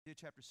Isaiah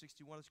chapter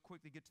 61. Let's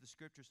quickly get to the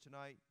scriptures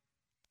tonight.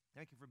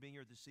 Thank you for being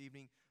here this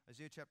evening.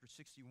 Isaiah chapter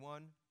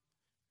 61.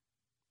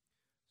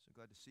 So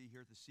glad to see you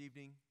here this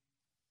evening.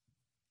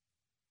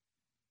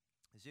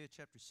 Isaiah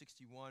chapter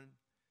 61.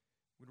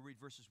 We're going to read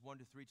verses 1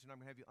 to 3 tonight.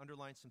 I'm going to have you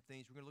underline some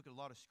things. We're going to look at a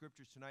lot of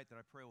scriptures tonight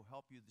that I pray will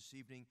help you this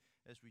evening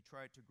as we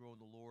try to grow in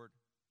the Lord.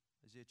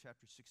 Isaiah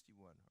chapter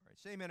 61. All right,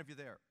 say amen if you're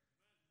there.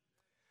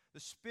 The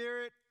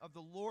Spirit of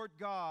the Lord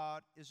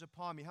God is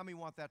upon me. How many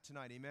want that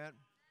tonight? Amen.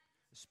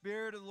 The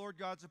Spirit of the Lord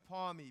God's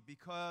upon me,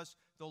 because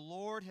the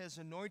Lord has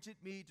anointed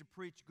me to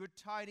preach good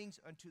tidings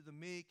unto the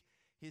meek.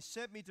 He has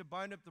sent me to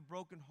bind up the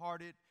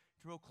brokenhearted,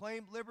 to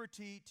proclaim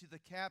liberty to the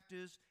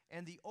captives,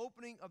 and the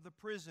opening of the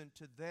prison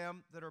to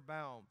them that are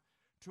bound,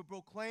 to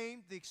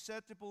proclaim the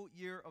acceptable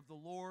year of the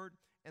Lord,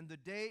 and the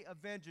day of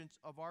vengeance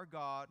of our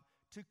God,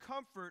 to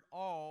comfort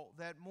all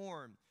that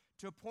mourn,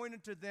 to appoint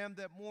unto them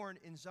that mourn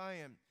in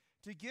Zion,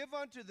 to give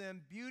unto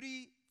them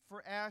beauty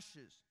for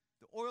ashes,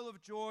 the oil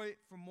of joy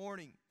for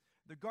mourning,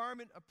 the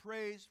garment of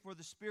praise for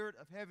the spirit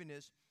of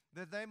heaviness,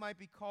 that they might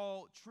be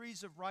called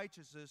trees of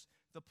righteousness,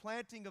 the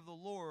planting of the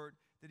Lord,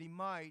 that he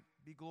might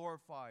be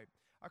glorified.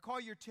 I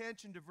call your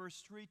attention to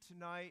verse 3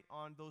 tonight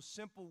on those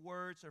simple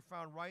words that are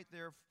found right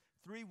there.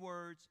 3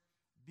 words: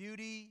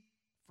 beauty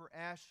for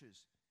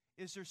ashes.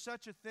 Is there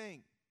such a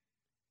thing?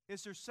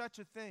 Is there such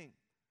a thing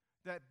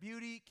that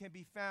beauty can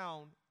be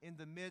found in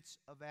the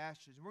midst of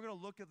ashes? And we're going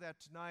to look at that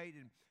tonight,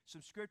 and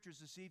some scriptures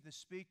this evening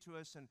speak to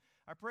us. And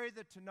I pray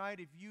that tonight,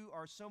 if you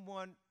are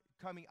someone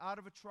coming out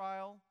of a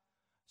trial,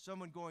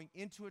 someone going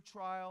into a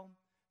trial,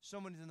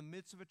 someone in the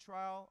midst of a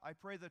trial, I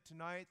pray that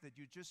tonight that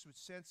you just would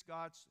sense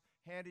God's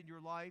hand in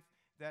your life,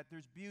 that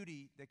there's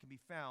beauty that can be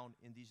found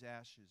in these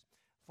ashes.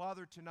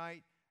 Father,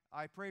 tonight,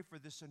 I pray for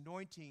this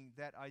anointing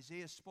that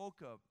Isaiah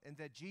spoke of and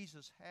that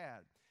Jesus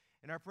had.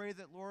 And I pray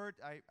that, Lord,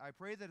 I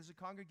pray that as a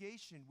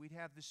congregation we'd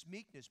have this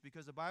meekness,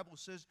 because the Bible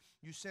says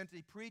you sent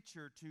a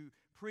preacher to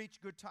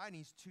preach good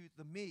tidings to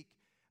the meek.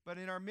 But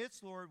in our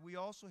midst, Lord, we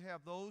also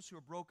have those who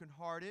are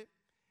brokenhearted,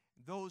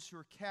 those who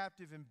are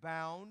captive and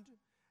bound,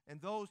 and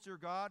those, dear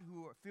God,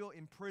 who feel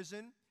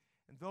imprisoned,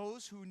 and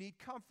those who need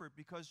comfort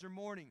because they're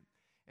mourning.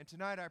 And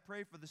tonight I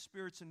pray for the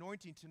Spirit's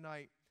anointing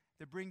tonight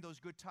to bring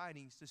those good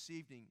tidings this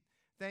evening.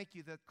 Thank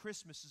you that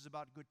Christmas is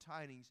about good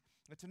tidings.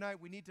 And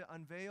tonight we need to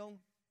unravel,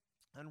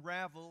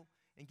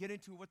 and get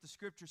into what the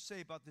scriptures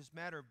say about this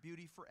matter of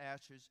beauty for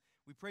ashes.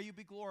 We pray you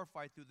be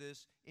glorified through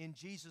this. In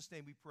Jesus'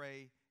 name we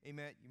pray.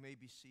 Amen. You may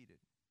be seated.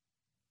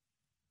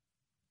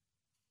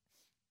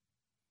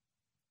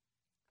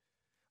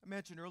 I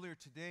mentioned earlier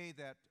today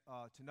that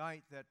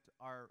tonight that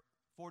our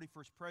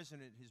 41st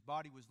president, his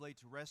body was laid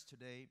to rest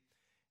today,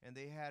 and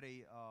they had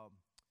in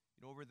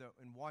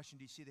Washington,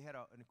 D.C., they had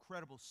an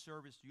incredible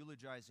service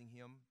eulogizing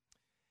him.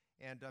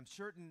 And I'm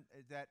certain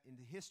that in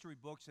the history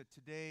books that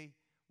today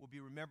will be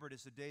remembered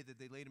as the day that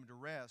they laid him to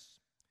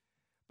rest.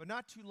 But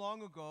not too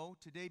long ago,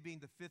 today being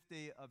the 5th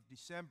day of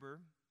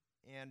December,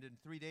 and in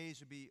 3 days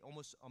it will be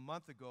almost a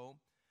month ago,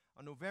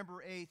 on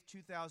November 8th,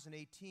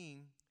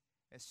 2018,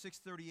 at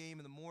 6:30 a.m.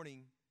 in the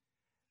morning,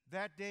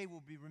 that day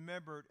will be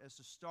remembered as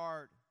the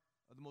start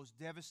of the most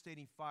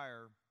devastating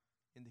fire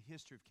in the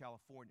history of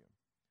California.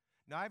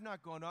 Now, I've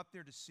not gone up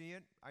there to see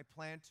it. I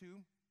plan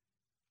to.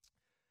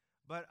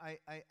 But I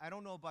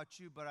don't know about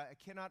you, but I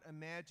cannot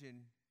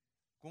imagine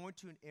going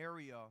to an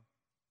area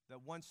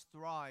that once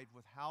thrived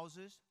with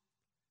houses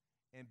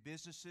and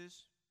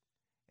businesses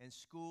and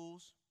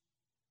schools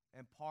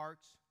and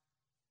parks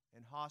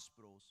and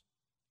hospitals,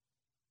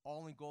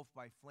 all engulfed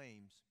by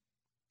flames,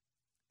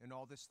 and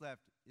all that's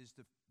left is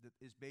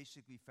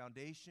basically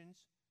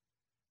foundations,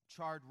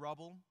 charred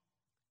rubble,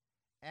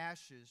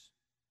 ashes,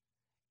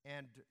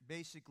 and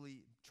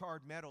basically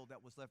charred metal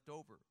that was left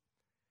over.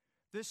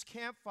 This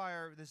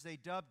campfire, as they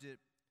dubbed it,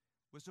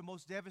 was the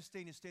most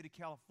devastating state of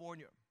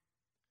California.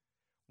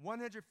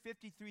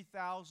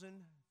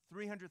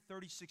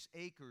 153,336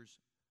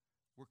 acres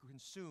were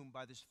consumed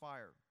by this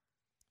fire.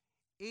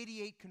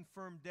 88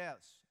 confirmed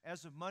deaths.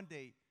 As of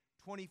Monday,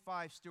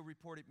 25 still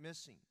reported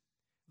missing.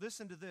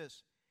 Listen to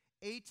this.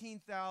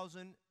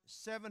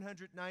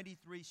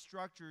 18,793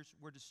 structures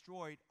were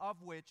destroyed,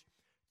 of which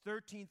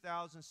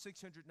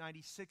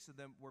 13,696 of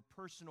them were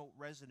personal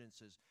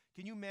residences.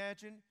 Can you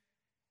imagine?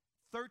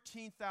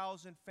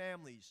 13,000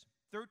 families,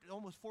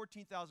 almost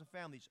 14,000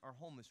 families are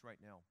homeless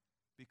right now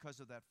because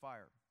of that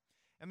fire.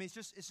 I mean,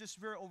 it's just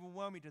very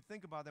overwhelming to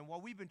think about them.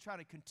 While we've been trying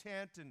to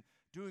content and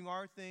doing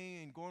our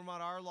thing and going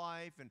about our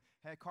life and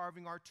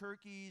carving our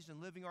turkeys and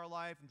living our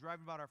life and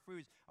driving about our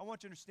freeways, I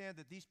want you to understand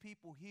that these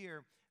people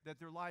here, that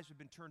their lives have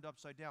been turned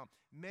upside down.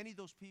 Many of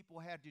those people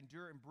had to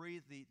endure and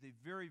breathe the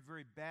very,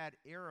 very bad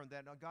air, and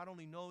that God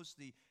only knows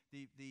the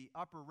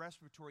upper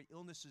respiratory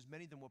illnesses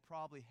many of them will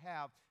probably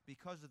have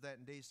because of that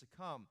in days to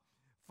come.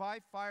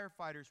 5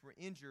 firefighters were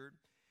injured.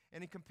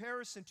 And in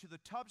comparison to the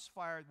Tubbs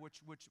fire,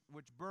 which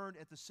burned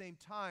at the same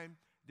time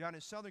down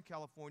in Southern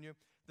California,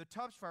 the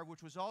Tubbs fire,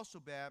 which was also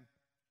bad,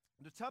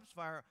 the Tubbs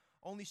fire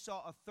only saw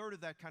a third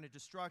of that kind of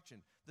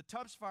destruction. The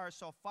Tubbs fire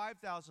saw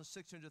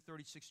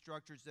 5,636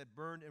 structures that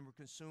burned and were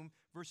consumed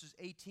versus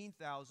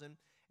 18,000.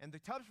 And the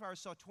Tubbs fire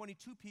saw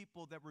 22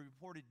 people that were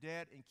reported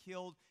dead and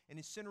killed and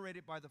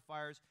incinerated by the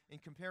fires in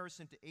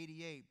comparison to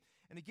 88.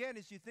 And again,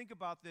 as you think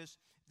about this,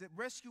 the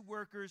rescue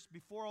workers,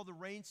 before all the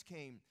rains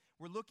came,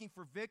 were looking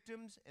for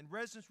victims, and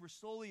residents were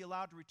slowly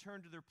allowed to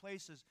return to their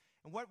places.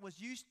 And what was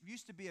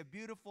used to be a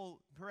beautiful,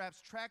 perhaps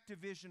tract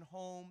division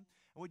home,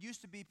 and what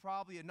used to be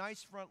probably a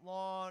nice front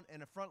lawn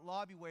and a front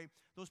lobbyway,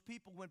 those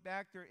people went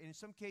back there, and in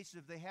some cases,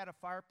 if they had a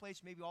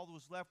fireplace, maybe all that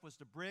was left was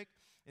the brick.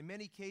 In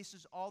many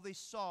cases, all they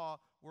saw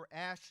were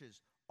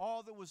ashes.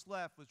 All that was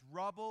left was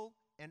rubble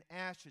and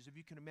ashes, if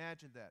you can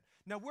imagine that.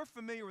 Now, we're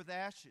familiar with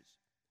ashes.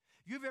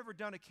 If you've ever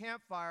done a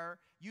campfire,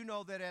 you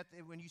know that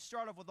when you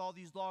start off with all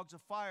these logs,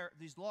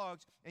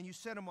 and you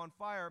set them on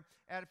fire,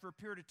 for a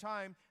period of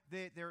time,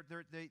 they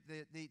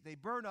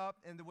burn up,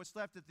 and what's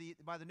left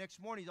by the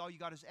next morning, all you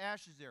got is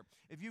ashes there.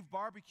 If you've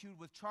barbecued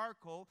with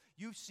charcoal,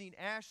 you've seen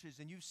ashes,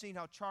 and you've seen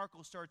how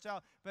charcoal starts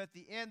out, but at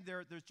the end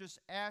there's just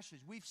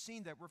ashes. We've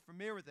seen that. We're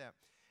familiar with that.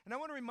 And I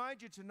want to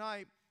remind you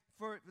tonight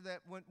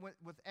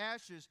with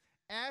ashes,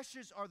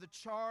 ashes are the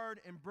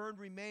charred and burned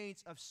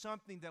remains of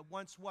something that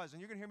once was.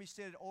 And you're going to hear me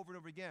say it over and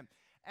over again.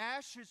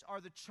 Ashes are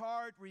the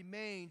charred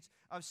remains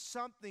of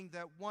something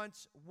that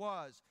once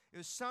was. It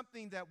was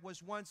something that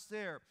was once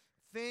there.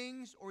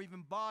 Things or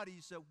even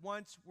bodies that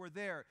once were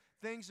there.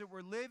 Things that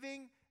were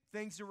living,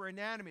 things that were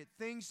inanimate,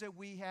 things that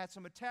we had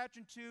some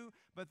attachment to,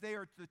 but they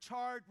are the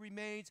charred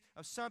remains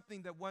of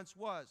something that once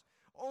was.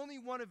 Only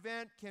one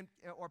event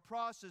or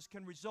process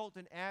can result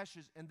in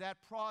ashes, and that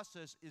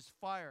process is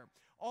fire.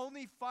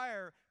 Only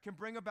fire can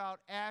bring about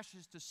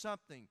ashes to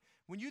something.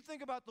 When you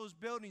think about those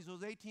buildings,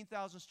 those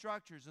 18,000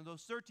 structures and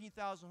those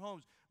 13,000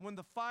 homes, when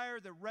the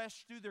fire that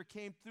rushed through there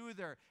came through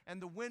there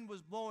and the wind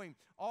was blowing,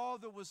 all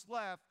that was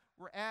left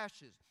were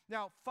ashes.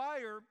 Now,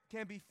 fire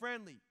can be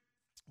friendly.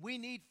 We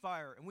need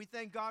fire, and we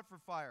thank God for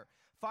fire.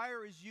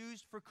 Fire is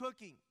used for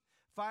cooking.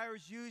 Fire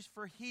is used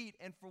for heat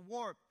and for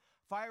warmth.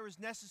 Fire is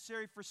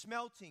necessary for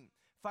smelting.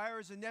 Fire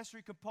is a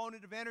necessary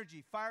component of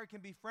energy. Fire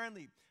can be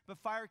friendly, but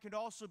fire can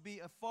also be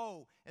a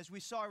foe, as we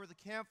saw with the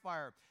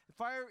campfire.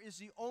 Fire is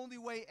the only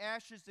way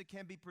ashes that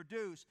can be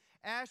produced.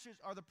 Ashes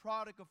are the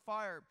product of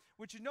fire.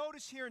 What you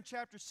notice here in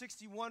chapter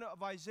 61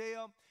 of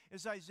Isaiah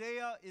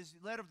is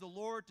led of the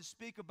Lord to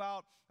speak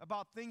about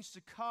things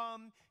to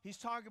come. He's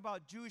talking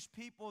about Jewish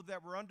people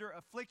that were under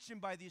affliction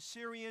by the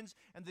Assyrians,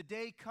 and the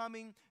day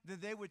coming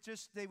that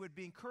they would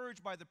be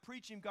encouraged by the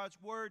preaching of God's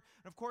word.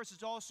 And of course,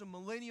 it's also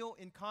millennial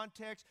in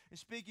context and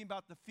speaking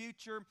about the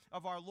future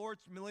of our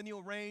Lord's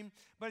millennial reign.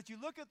 But if you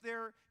look at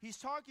there, he's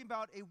talking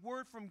about a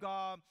word from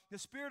God, the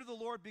Spirit of the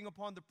Lord being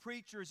upon the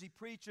preacher as he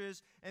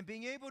preaches, and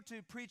being able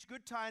to preach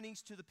good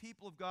tidings to the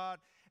people of God.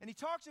 And he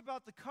talks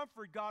about the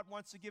comfort God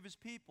wants to give his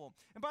people.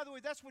 And by the way,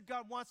 that's what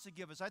God wants to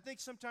give us. I think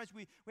sometimes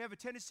we have a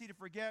tendency to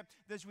forget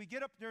that as we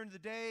get up during the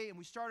day and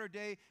we start our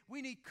day,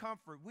 we need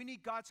comfort. We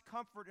need God's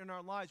comfort in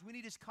our lives. We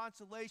need his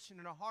consolation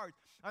in our hearts.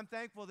 I'm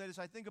thankful that as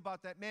I think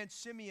about that man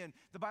Simeon,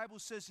 the Bible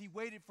says he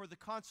waited for the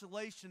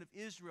consolation of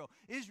Israel.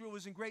 Israel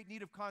was in great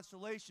need of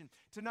consolation.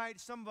 Tonight,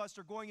 some of us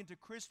are going into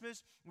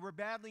Christmas, and we're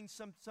battling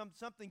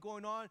something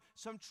going on,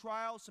 some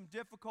trial, some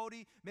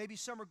difficulty. Maybe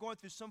some are going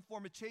through some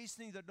form of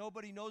chastening that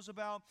nobody knows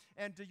about,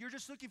 and you're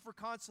just looking for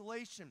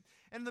consolation.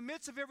 And in the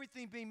midst of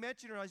everything being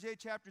mentioned in Isaiah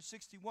chapter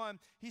 61,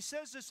 he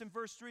says this in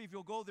verse 3, if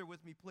you'll go there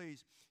with me,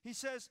 please. He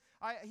says,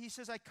 I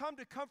come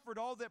to comfort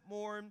all that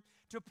mourn,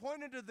 to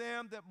point unto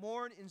them that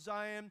mourn in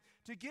Zion,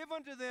 to give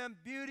unto them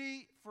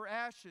beauty for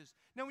ashes.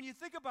 Now, when you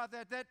think about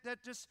that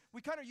just,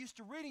 we kind of used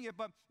to reading it,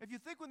 but if you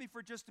think with me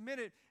for just a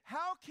minute,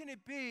 how can it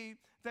be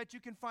that you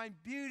can find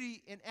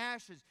beauty in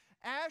ashes?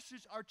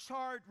 Ashes are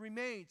charred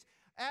remains.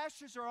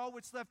 Ashes are all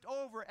what's left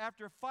over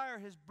after fire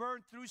has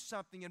burned through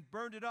something and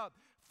burned it up.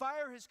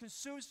 Fire has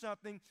consumed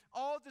something.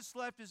 All that's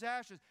left is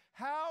ashes.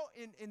 How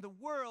in the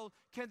world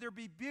can there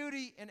be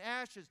beauty in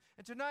ashes?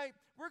 And tonight,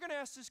 we're going to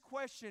ask this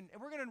question,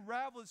 and we're going to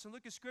unravel this and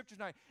look at Scripture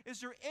tonight.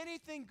 Is there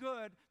anything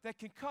good that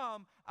can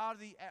come out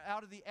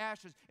of the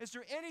ashes? Is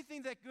there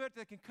anything good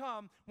that can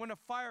come when a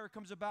fire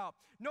comes about?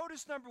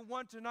 Notice number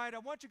one tonight, I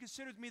want you to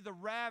consider with me the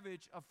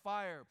ravage of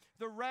fire.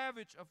 The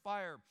ravage of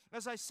fire.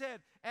 As I said,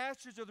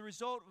 ashes are the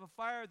result of a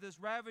fire that's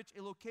ravaged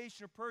a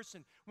location or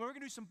person. We're going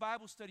to do some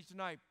Bible study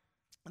tonight.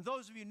 And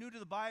those of you new to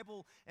the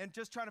Bible and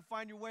just trying to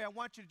find your way, I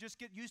want you to just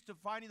get used to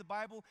finding the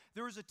Bible.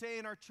 There was a day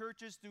in our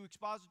churches through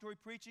expository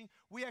preaching,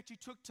 we actually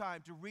took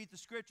time to read the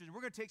Scriptures. We're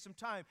going to take some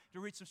time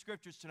to read some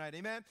Scriptures tonight,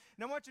 amen?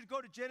 And I want you to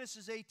go to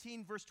Genesis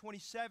 18, verse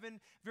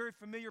 27, very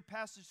familiar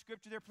passage of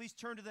Scripture there. Please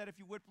turn to that if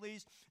you would,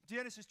 please.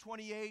 Genesis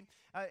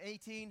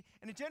 18.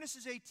 And in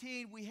Genesis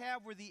 18, we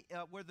have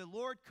where the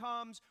Lord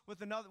comes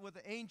with another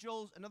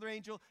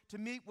angel to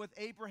meet with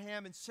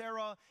Abraham and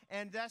Sarah.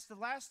 And that's the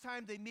last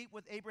time they meet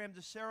with Abraham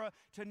and Sarah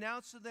to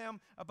announce to them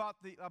about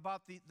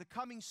the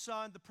coming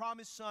son, the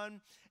promised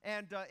son.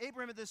 And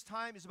Abraham at this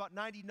time is about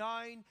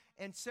 99,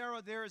 and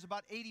Sarah there is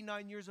about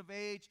 89 years of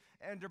age,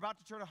 and they're about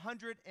to turn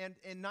 100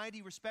 and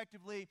 90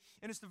 respectively.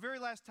 And it's the very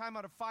last time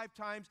out of 5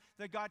 times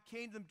that God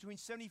came to them between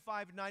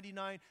 75 and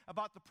 99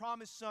 about the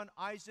promised son,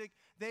 Isaac.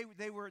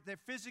 They're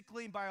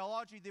physically and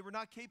biologically, they were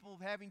not capable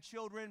of having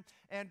children,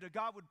 and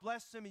God would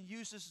bless them and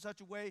use this in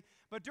such a way.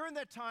 But during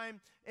that time,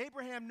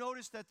 Abraham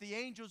noticed that the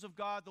angels of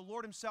God, the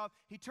Lord himself,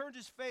 he turned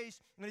his face,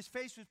 and his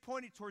face was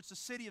pointed towards the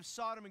city of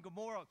Sodom and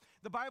Gomorrah.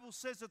 The Bible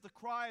says that the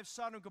cry of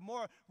Sodom and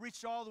Gomorrah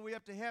reached all the way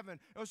up to heaven.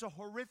 It was a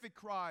horrific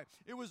cry.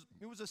 It was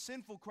a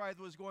sinful cry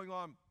that was going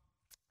on.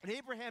 And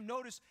Abraham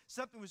noticed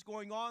something was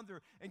going on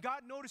there. And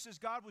God notices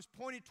God was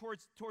pointed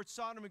towards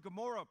Sodom and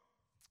Gomorrah.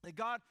 That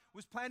God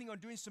was planning on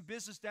doing some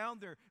business down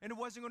there, and it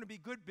wasn't going to be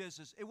good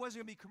business. It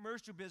wasn't going to be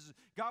commercial business.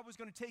 God was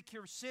going to take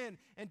care of sin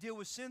and deal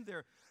with sin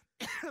there.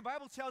 The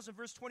Bible tells in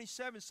verse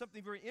 27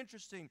 something very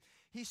interesting.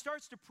 He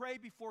starts to pray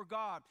before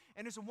God,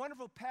 and it's a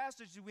wonderful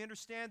passage that we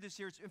understand this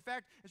here. In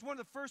fact, it's one of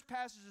the first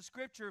passages of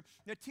Scripture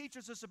that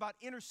teaches us about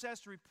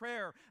intercessory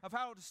prayer, of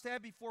how to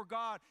stand before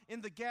God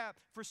in the gap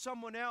for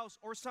someone else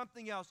or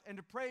something else, and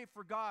to pray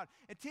for God.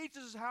 It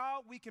teaches us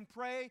how we can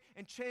pray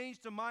and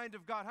change the mind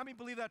of God. How many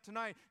believe that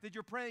tonight, that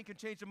your praying can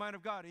change the mind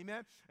of God?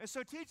 Amen? And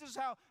so it teaches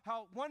us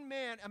how one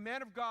man, a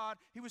man of God,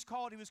 he was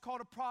called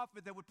a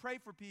prophet that would pray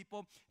for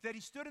people, that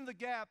he stood in the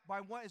gap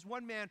as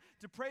one man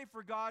to pray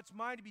for God's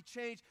mind to be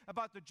changed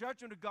about the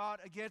judgment of God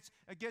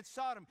against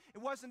Sodom.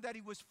 It wasn't that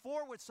he was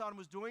for what Sodom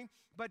was doing,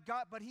 but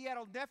he had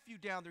a nephew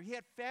down there. He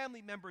had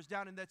family members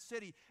down in that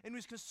city, and he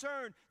was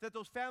concerned that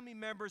those family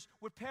members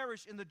would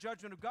perish in the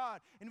judgment of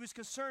God, and he was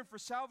concerned for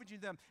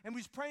salvaging them, and he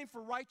was praying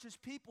for righteous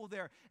people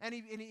there. And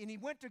he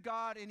went to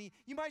God, and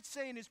you might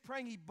say in his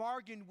praying, he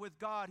bargained with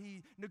God.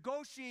 He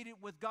negotiated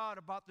with God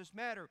about this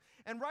matter.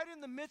 And right in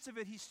the midst of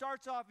it, he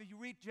starts off, if you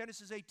read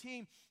Genesis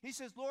 18, he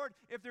says, Lord,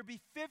 if there be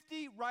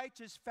 50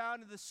 righteous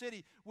found in the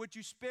city, would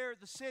you spare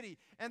the city?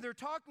 And they're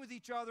talking with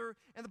each other,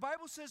 and the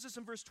Bible says this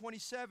in verse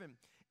 27.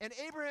 And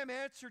Abraham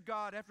answered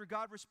God after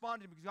God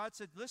responded, because God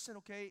said, listen,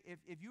 okay,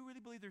 if you really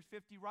believe there's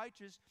 50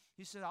 righteous,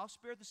 he said, I'll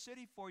spare the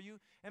city for you.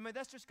 And man,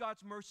 that's just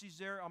God's mercies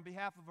there on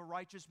behalf of a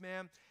righteous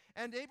man.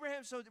 And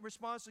Abraham so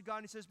responds to God,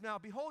 and he says, now,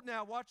 behold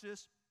now, watch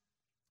this.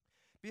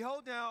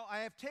 Behold now, I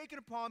have taken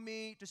upon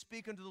me to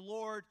speak unto the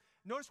Lord.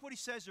 Notice what he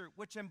says here,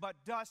 which am but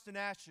dust and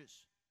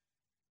ashes.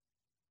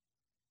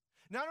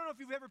 Now, I don't know if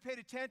you've ever paid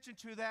attention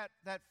to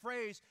that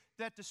phrase,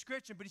 that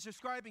description, but he's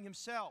describing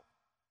himself.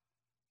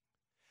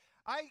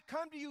 I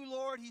come to you,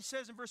 Lord, he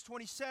says in verse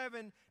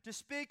 27, to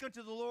speak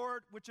unto the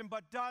Lord, which am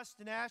but dust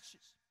and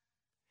ashes.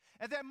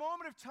 At that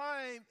moment of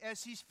time,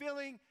 as he's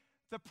feeling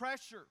the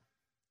pressure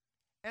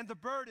and the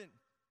burden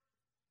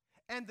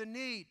and the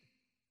need,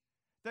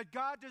 that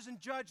God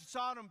doesn't judge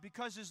Sodom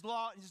because his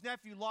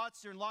nephew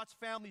Lot's there and Lot's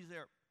family's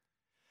there.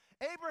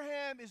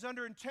 Abraham is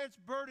under intense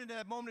burden at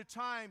that moment of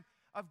time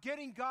of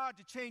getting God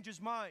to change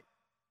his mind.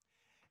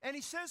 And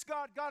he says,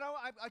 God,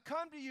 I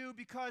come to you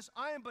because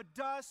I am but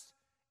dust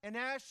and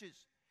ashes.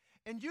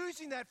 And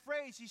using that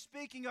phrase, he's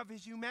speaking of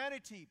his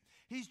humanity.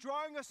 He's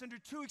drawing us into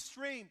two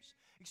extremes.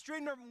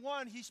 Extreme number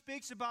one, he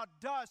speaks about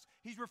dust.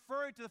 He's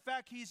referring to the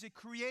fact he's a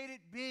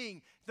created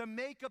being. The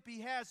makeup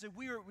he has,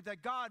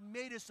 that God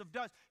made us of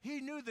dust.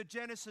 He knew the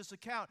Genesis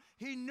account.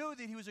 He knew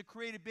that he was a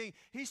created being.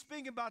 He's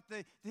speaking about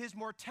his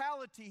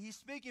mortality. He's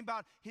speaking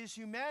about his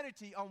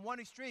humanity on one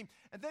extreme.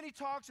 And then he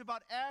talks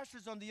about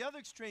ashes on the other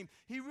extreme.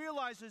 He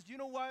realizes, you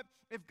know what?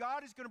 If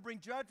God is going to bring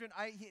judgment,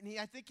 I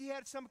think he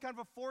had some kind of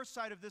a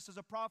foresight of this as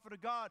a prophet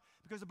of God,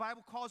 because the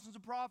Bible calls him a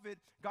prophet.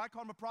 God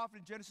called him a prophet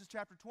in Genesis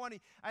chapter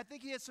 20. I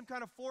think he had some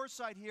kind of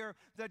foresight here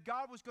that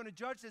God was going to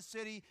judge this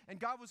city, and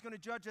God was going to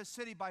judge this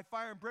city by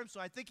fire and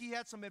brimstone. I think he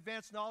had some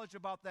advanced knowledge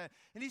about that.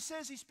 And he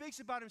speaks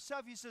about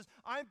himself. He says,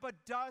 I'm but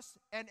dust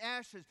and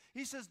ashes.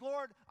 He says,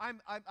 Lord,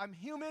 I'm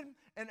human.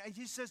 And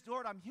he says,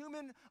 Lord, I'm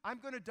human. I'm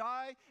going to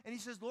die. And he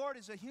says, Lord,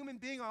 as a human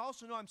being, I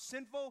also know I'm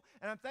sinful.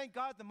 And I thank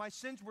God that my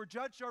sins were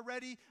judged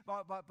already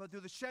but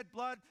through the shed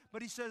blood.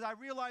 But he says, I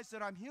realize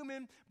that I'm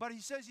human. But he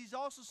says, he's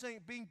also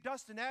saying, being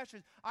dust and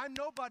ashes, I'm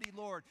nobody,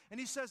 Lord. And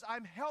he says,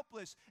 I'm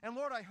helpless. And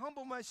Lord, I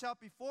humble myself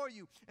before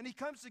you. And he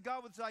comes to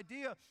God with this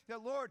idea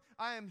that, Lord,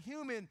 I am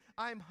human,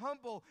 I'm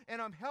humble,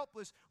 and I'm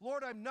helpless.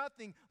 Lord, I'm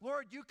nothing.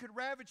 Lord, you could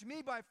ravage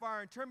me by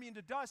fire and turn me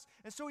into dust.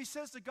 And so he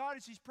says to God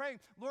as he's praying,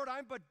 Lord,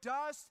 I'm but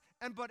dust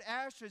and but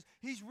ashes.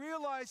 He's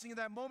realizing in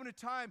that moment of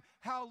time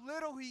how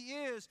little he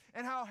is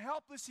and how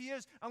helpless he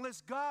is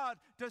unless God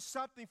does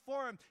something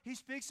for him. He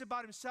speaks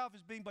about himself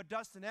as being but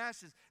dust and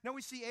ashes. Now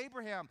we see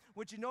Abraham,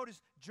 which you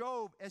notice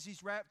Job as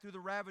he's wrapped through the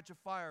ravage of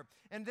fire.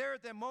 And there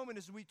at that moment,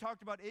 as we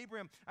talked about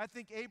Abraham, I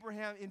think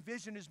Abraham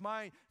envisioned his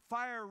mind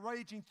fire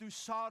raging through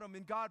Sodom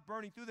and God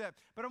burning through that.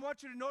 But I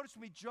want you to notice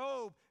with me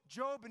Job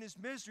in his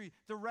misery,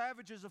 the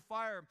ravages of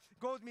fire.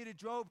 Go with me to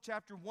Job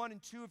chapter 1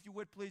 and 2, if you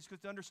would, please,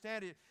 because to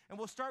understand it. And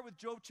we'll start with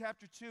Job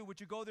chapter 2. Would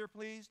you go there,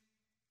 please?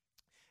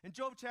 In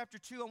Job chapter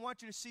 2, I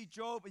want you to see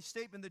Job, a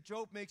statement that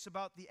Job makes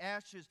about the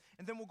ashes,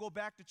 and then we'll go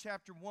back to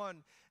chapter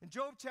 1. In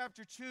Job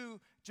chapter 2,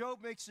 Job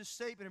makes this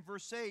statement in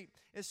verse 8.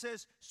 It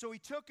says, so he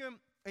took him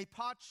a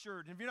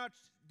potsherd. And if you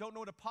don't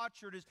know what a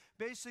potsherd is,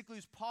 basically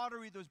it's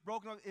pottery that was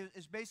broken up,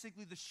 is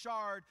basically the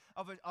shard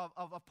of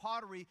a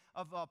pottery,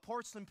 of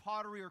porcelain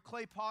pottery or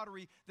clay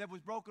pottery that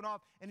was broken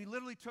off. And he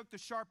literally took the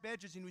sharp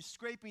edges and he was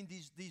scraping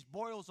these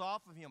boils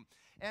off of him.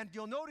 And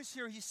you'll notice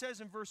here, he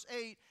says in verse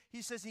 8,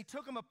 he says he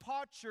took him a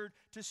potsherd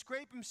to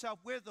scrape himself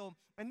with them.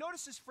 And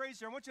notice this phrase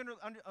here. I want you to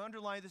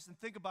underline this and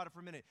think about it for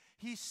a minute.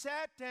 He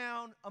sat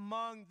down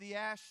among the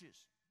ashes.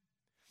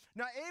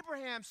 Now,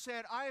 Abraham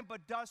said, I am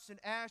but dust and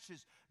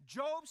ashes.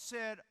 Job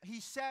said he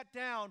sat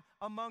down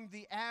among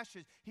the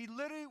ashes. He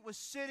literally was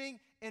sitting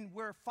in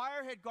where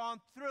fire had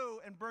gone through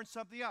and burned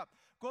something up.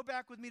 Go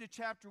back with me to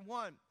chapter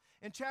 1.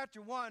 In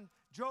chapter 1,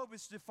 Job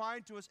is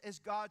defined to us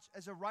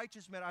as a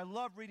righteous man. I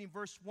love reading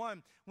verse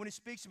 1 when he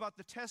speaks about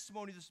the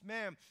testimony of this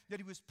man, that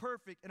he was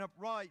perfect and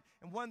upright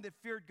and one that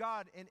feared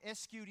God and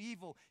eschewed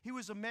evil. He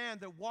was a man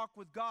that walked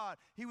with God.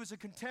 He was a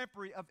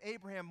contemporary of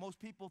Abraham,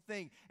 most people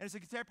think. And as a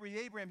contemporary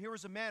of Abraham, here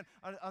was a man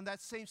on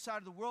that same side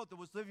of the world that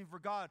was living for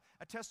God.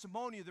 A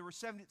testimony, there were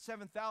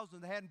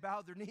 7,000 that hadn't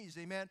bowed their knees,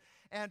 amen?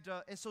 And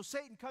so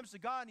Satan comes to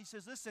God and he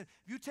says, listen,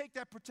 if you take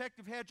that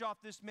protective hedge off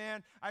this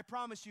man, I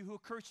promise you he'll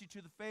curse you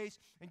to the face.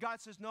 And God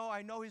says, no,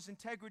 I know his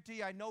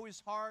integrity. I know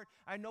his heart.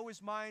 I know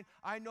his mind.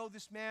 I know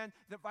this man,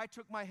 that if I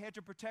took my hedge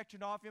of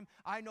protection off him,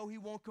 I know he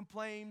won't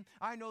complain.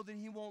 I know that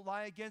he won't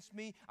lie against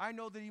me. I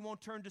know that he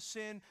won't turn to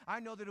sin. I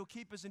know that he'll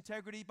keep his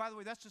integrity. By the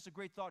way, that's just a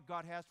great thought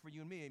God has for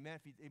you and me, amen,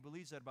 if he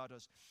believes that about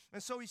us.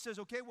 And so he says,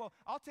 okay, well,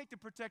 I'll take the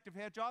protective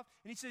hedge off.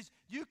 And he says,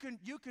 you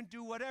can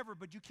do whatever,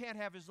 but you can't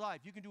have his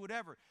life. You can do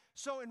whatever.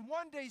 So in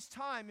one day's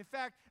time, in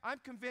fact, I'm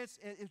convinced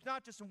it's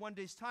not just in one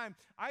day's time.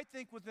 I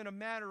think within a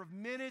matter of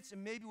minutes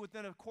and maybe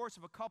within a course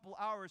of a couple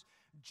hours,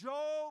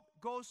 Job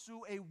goes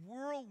through a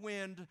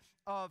whirlwind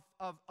of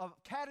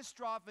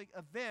catastrophic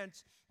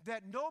events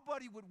that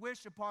nobody would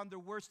wish upon their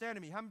worst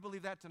enemy. How many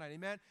believe that tonight?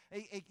 Amen?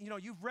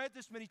 You've read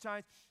this many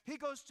times. He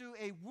goes through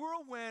a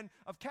whirlwind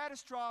of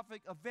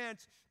catastrophic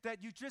events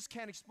that you just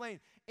can't explain.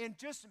 In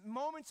just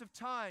moments of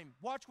time,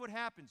 watch what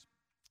happens.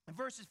 In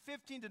verses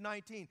 15 to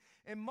 19,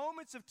 in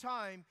moments of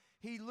time,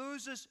 he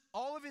loses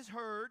all of his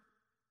herd.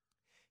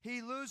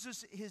 He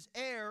loses his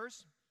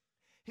heirs.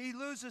 He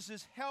loses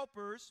his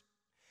helpers.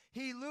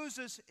 He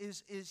loses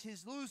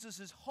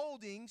his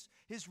holdings.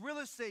 His real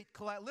estate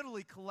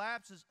literally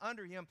collapses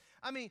under him.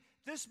 I mean,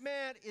 this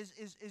man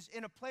is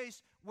in a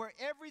place where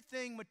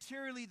everything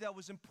materially that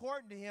was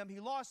important to him, he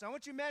lost. Now, I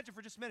want you to imagine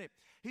for just a minute.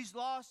 He's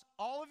lost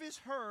all of his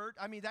herd.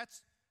 I mean,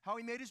 that's how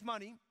he made his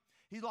money.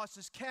 He lost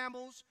his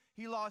camels.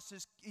 He lost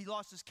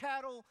his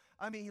cattle.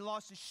 I mean, he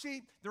lost his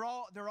sheep. They're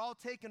all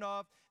taken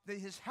off.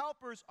 His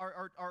helpers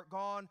are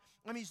gone.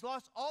 I mean, he's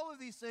lost all of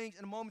these things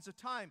in moments of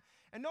time.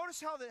 And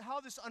notice how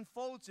this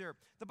unfolds here.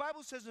 The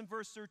Bible says in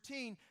verse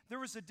 13, there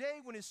was a day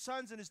when his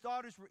sons and his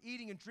daughters were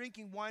eating and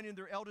drinking wine in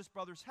their eldest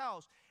brother's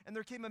house. And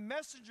there came a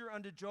messenger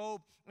unto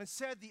Job and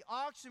said, the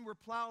oxen were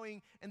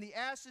plowing and the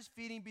asses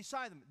feeding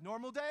beside them.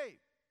 Normal day.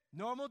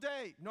 Normal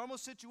day, normal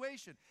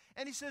situation.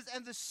 And he says,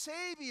 and the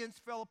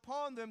Sabeans fell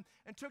upon them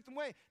and took them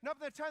away. Now, at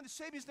that time, the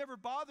Sabeans never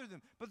bothered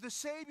them, but the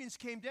Sabeans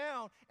came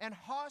down and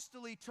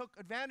hostilely took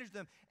advantage of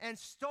them and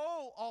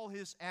stole all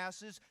his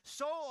asses,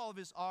 stole all of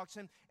his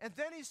oxen. And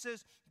then he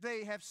says,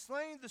 they have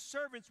slain the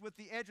servants with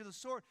the edge of the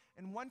sword.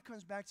 And one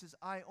comes back and says,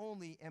 I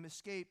only am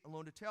escaped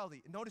alone to tell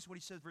thee. And notice what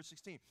he says, verse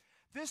 16.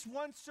 This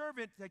one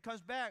servant that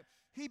comes back,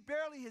 he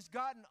barely has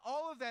gotten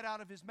all of that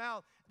out of his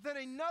mouth. Then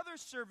another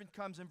servant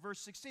comes in verse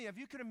 16. If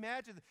you can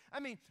imagine,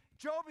 I mean,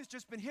 Job has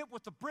just been hit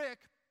with a brick,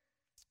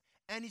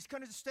 and he's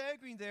kind of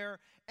staggering there,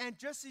 and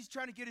just as he's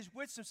trying to get his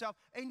wits himself,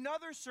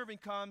 another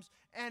servant comes,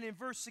 and in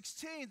verse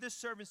 16, this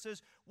servant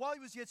says, while he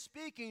was yet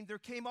speaking, there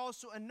came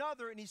also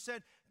another, and he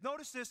said,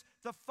 notice this,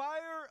 the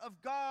fire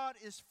of God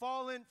is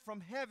fallen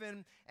from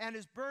heaven and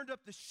has burned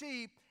up the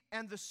sheep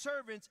and the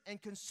servants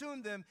and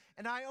consumed them,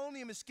 and I only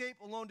am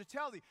escaped alone to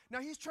tell thee. Now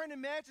he's trying to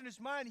imagine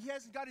his mind. He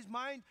hasn't got his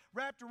mind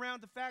wrapped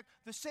around the fact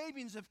the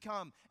Sabeans have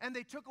come, and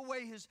they took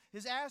away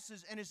his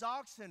asses and his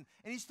oxen,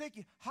 and he's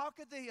thinking, how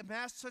could they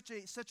amass such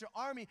an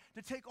army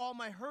to take all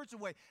my herds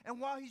away? And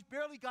while he's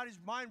barely got his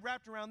mind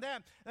wrapped around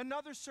that,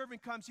 another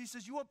servant comes. He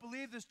says, you won't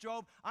believe this,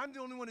 Job. I'm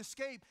the only one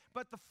escaped,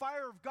 but the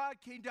fire of God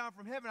came down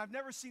from heaven. I've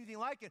never seen anything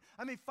like it.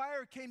 I mean,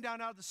 fire came down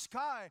out of the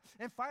sky,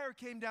 and fire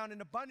came down in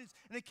abundance,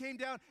 and it came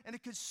down, and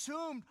it consumed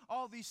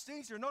all these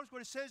things here. Notice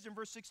what it says in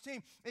verse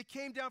 16. It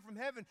came down from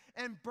heaven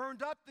and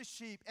burned up the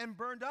sheep and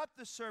burned up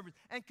the servants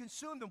and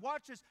consumed them.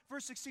 Watch this.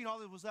 Verse 16, all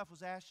that was left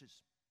was ashes.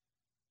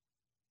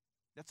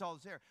 That's all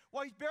that's there.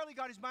 Well, he's barely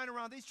got his mind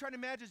around this. He's trying to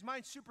imagine his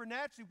mind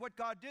supernaturally what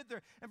God did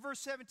there. In verse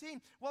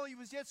 17, while he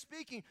was yet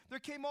speaking, there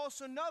came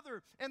also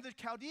another, and the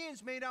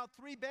Chaldeans made out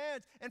 3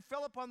 bands and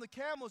fell upon the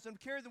camels and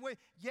carried them away.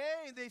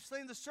 Yea, and they've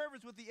slain the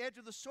servants with the edge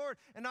of the sword,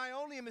 and I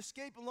only am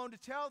escaped alone to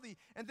tell thee.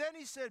 And then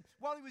he said,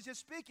 while he was yet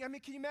speaking, I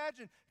mean, can you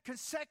imagine?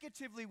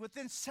 Consecutively,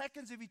 within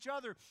seconds of each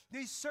other,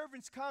 these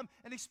servants come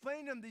and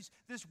explain to him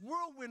this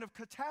whirlwind of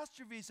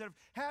catastrophes that have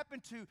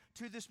happened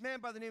to this man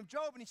by the name of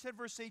Job. And he said,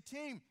 verse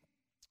 18,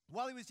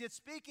 while he was yet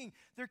speaking,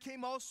 there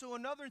came also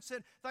another and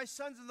said, thy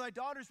sons and thy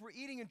daughters were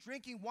eating and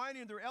drinking wine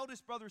in their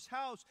eldest brother's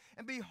house.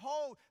 And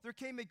behold, there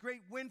came a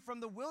great wind from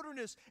the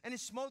wilderness, and it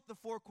smote the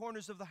 4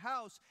 corners of the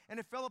house, and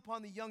it fell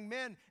upon the young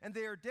men, and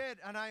they are dead,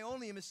 and I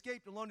only am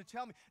escaped alone to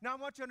tell me. Now I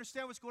want you to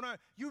understand what's going on.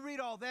 You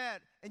read all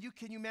that, and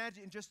can you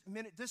imagine in just a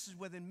minute, this is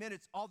within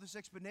minutes, all this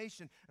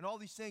explanation and all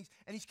these things,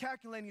 and he's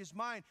calculating his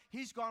mind.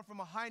 He's gone from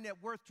a high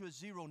net worth to a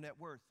 0 net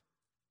worth.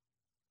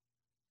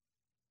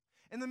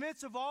 In the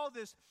midst of all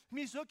this,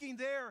 he's looking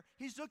there.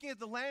 He's looking at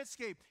the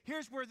landscape.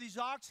 Here's where these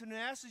oxen and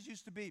asses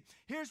used to be.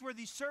 Here's where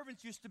these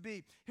servants used to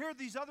be. Here are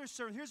these other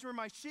servants. Here's where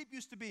my sheep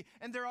used to be.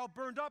 And they're all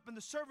burned up, and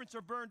the servants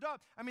are burned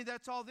up. I mean,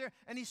 that's all there.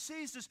 And he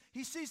sees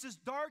this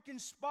darkened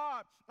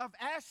spot of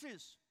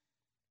ashes.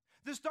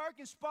 This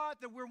darkened spot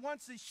that where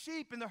once the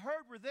sheep and the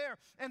herd were there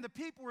and the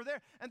people were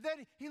there. And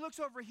then he looks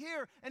over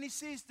here and he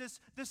sees this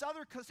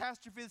other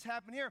catastrophe that's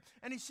happened here.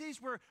 And he sees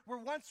where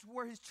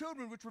his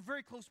children, which were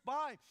very close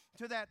by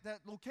to that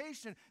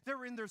location, they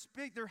were in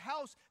their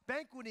house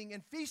banqueting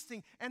and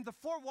feasting. And the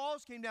 4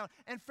 walls came down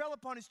and fell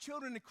upon his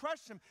children and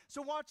crushed them.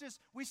 So watch this.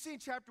 We see in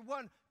chapter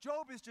 1,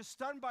 Job is just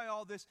stunned by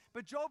all this.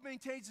 But Job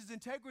maintains his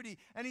integrity.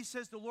 And he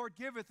says, the Lord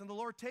giveth and the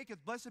Lord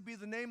taketh. Blessed be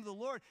the name of the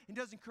Lord. He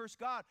doesn't curse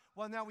God.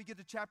 Well, now we get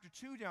to chapter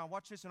 2 now.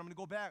 Watch this, and I'm going to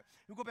go back.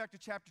 We'll go back to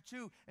chapter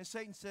 2, and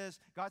Satan says,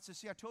 God says,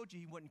 see, I told you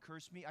he wouldn't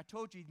curse me. I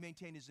told you he'd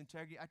maintain his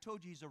integrity. I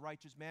told you he's a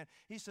righteous man.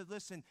 He said,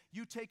 listen,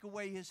 you take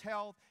away his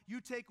health. You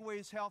take away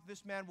his health,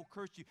 this man will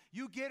curse you.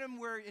 You get him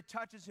where it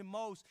touches him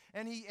most.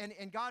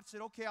 And God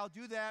said, okay, I'll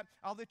do that.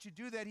 I'll let you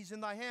do that. He's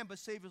in thy hand, but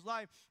save his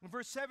life. And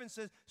verse 7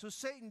 says, so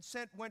Satan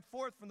went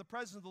forth from the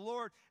presence of the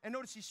Lord, and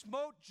notice he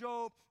smote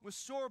Job with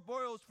sore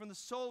boils from the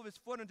sole of his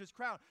foot unto his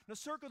crown. Now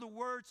circle the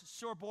words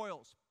sore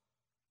boils.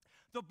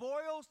 The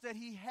boils that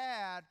he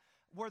had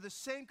were the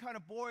same kind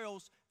of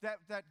boils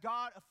that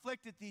God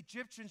afflicted the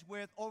Egyptians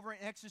with over in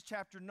Exodus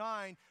chapter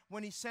 9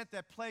 when he sent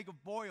that plague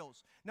of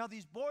boils. Now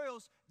these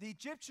boils, the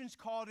Egyptians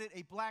called it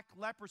a black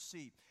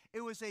leprosy.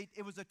 It was a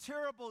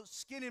terrible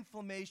skin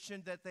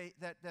inflammation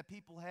that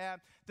people had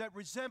that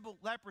resembled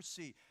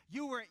leprosy.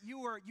 You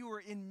were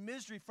in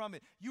misery from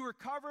it. You were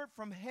covered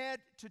from head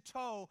to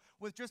toe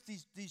with just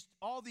these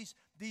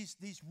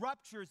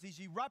ruptures, these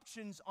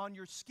eruptions on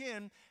your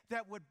skin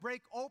that would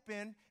break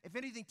open. If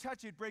anything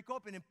touched it, it'd break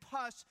open, and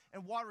pus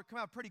and water would come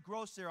out. Pretty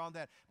gross there on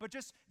that. But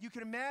just, you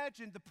can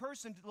imagine the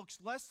person looks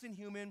less than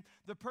human.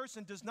 The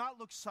person does not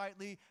look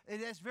sightly. It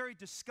is very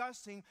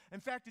disgusting. In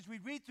fact, as we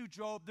read through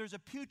Job, there's a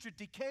putrid,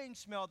 decaying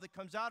smell that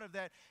comes out of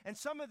that. And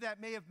some of that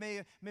may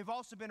have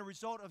also been a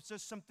result of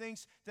just some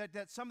things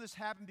that some of this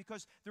happened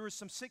because there was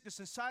some sickness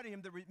inside of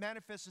him that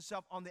manifests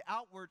itself on the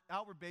outward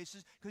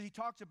basis, because he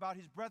talks about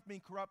his breath being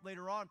corrupt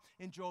later on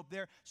in Job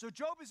there. So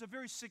Job is a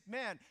very sick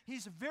man.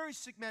 He's a very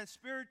sick man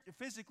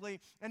physically,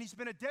 and he's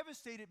been a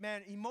devastated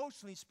man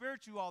emotionally,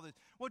 spiritually, all this.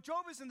 Well,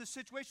 Job is in the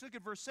situation, look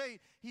at verse 8.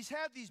 He's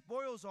had these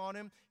boils on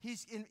him.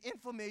 He's in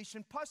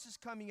inflammation. Pus is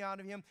coming out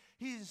of him.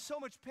 He's in so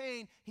much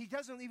pain. He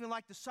doesn't even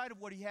like the sight of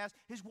what he has.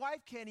 His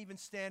wife can't even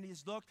stand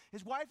his look.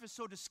 His wife is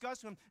so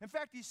disgusted with him. In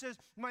fact, he says,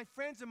 my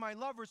friends and my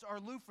lovers are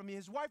aloof from me.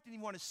 His wife didn't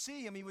even want to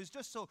see him. He was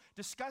just so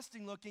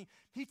disgusting looking.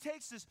 He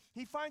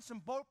finds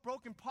some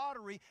broken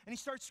pottery, and he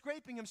starts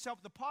scraping himself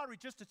with the pottery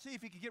just to see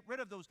if he could get rid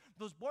of those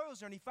boils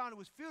there. And he found it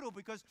was futile,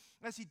 because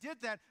as he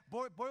did that,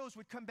 boils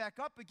would come back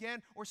up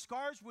again, or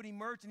scars would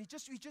emerge, and he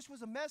just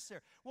was a mess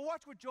there. Well,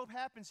 watch what Job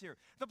happens here.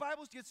 The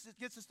Bible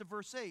gets us to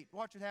verse 8.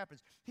 Watch what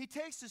happens. He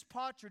takes this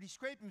potsherd, he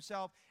scraped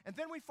himself, and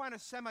then we find a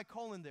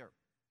semicolon there.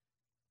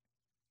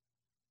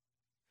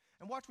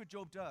 And watch what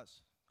Job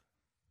does.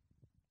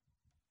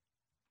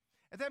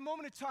 At that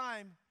moment of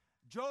time,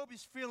 Job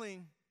is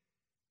feeling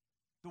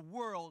the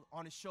world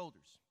on his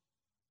shoulders.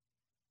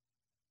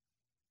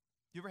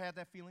 You ever had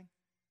that feeling?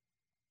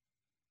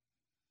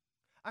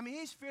 I mean,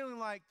 he's feeling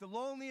like the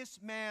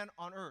loneliest man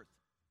on earth.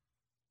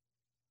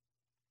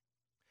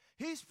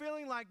 He's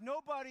feeling like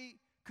nobody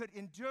could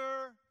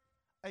endure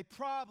a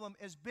problem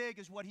as big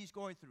as what he's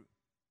going through.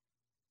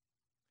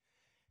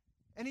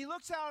 And he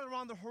looks out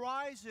around the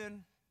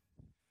horizon.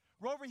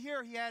 Over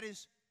here, he had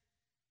his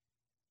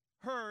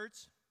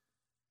herds.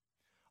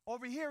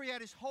 Over here, he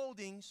had his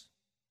holdings.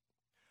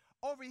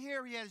 Over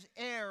here, he had his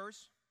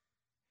heirs.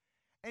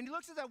 And he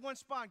looks at that one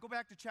spot. Go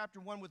back to chapter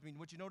 1 with me.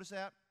 Would you notice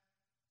that?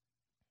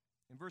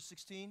 In verse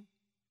 16.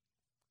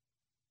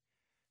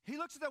 He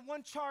looks at that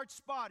one charged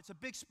spot. It's a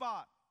big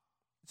spot.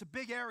 It's a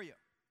big area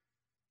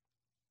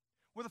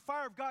where the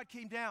fire of God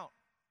came down.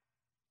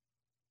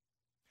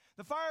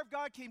 The fire of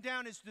God came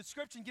down, as the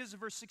description gives in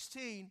verse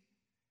 16.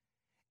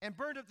 and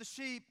burned up the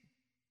sheep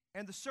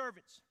and the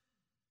servants.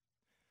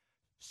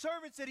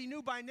 Servants that he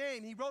knew by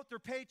name, he wrote their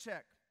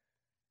paycheck.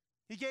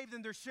 He gave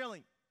them their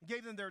shilling. He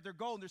gave them their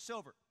gold and their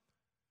silver.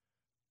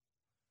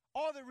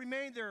 All that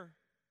remained there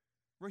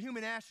were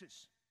human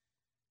ashes.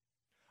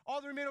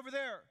 All that remained over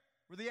there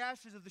were the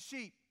ashes of the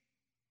sheep.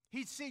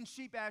 He'd seen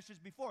sheep ashes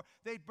before.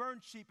 They'd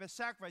burned sheep as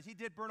sacrifice. He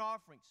did burnt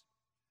offerings.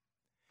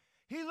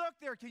 He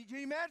looked there. Can you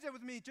imagine that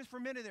with me just for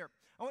a minute there?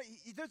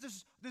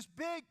 There's this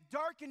big,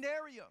 darkened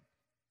area.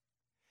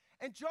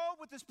 And Job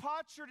with his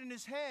potsherd in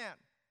his hand,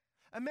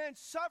 a man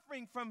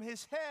suffering from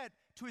his head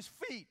to his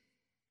feet,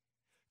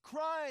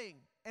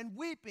 crying and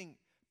weeping,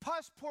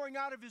 pus pouring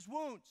out of his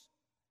wounds.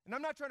 And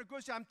I'm not trying to go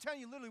say, I'm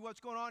telling you literally what's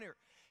going on here.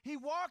 He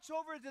walks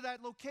over to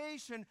that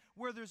location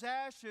where there's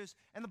ashes,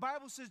 and the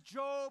Bible says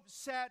Job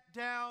sat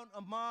down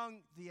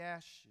among the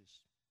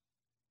ashes.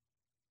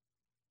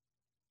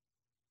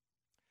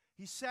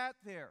 He sat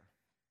there.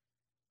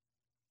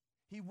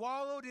 He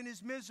wallowed in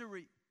his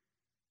misery.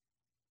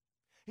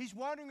 He's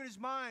wondering in his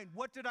mind,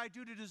 what did I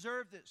do to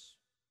deserve this?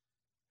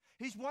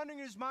 He's wondering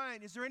in his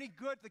mind, is there any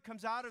good that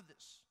comes out of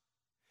this?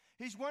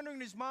 He's wondering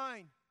in his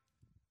mind,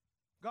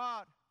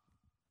 God,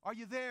 are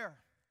you there?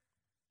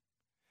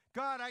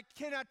 God, I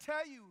cannot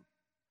tell you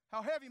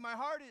how heavy my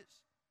heart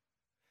is.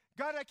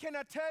 God, I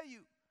cannot tell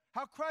you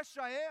how crushed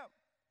I am.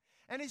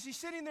 And as he's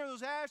sitting there in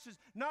those ashes,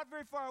 not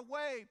very far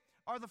away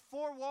are the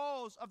four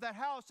walls of that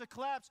house that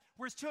collapsed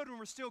where his children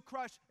were still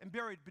crushed and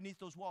buried beneath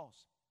those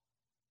walls.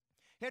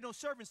 He had no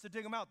servants to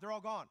dig them out. They're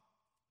all gone,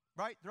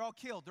 right? They're all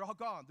killed. They're all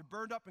gone. They're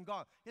burned up and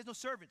gone. He has no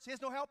servants. He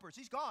has no helpers.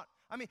 He's gone.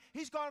 I mean,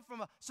 he's gone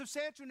from a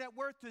substantial net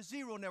worth to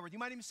zero net worth. You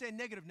might even say a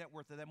negative net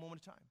worth at that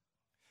moment in time.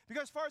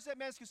 Because as far as that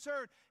man's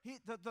concerned,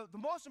 the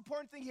most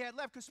important thing he had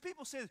left, because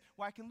people say,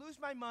 well, I can lose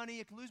my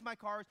money, I can lose my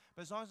cars,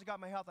 but as long as I got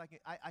my health,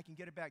 I can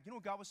get it back. You know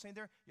what God was saying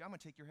there? Yeah, I'm going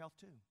to take your health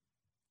too.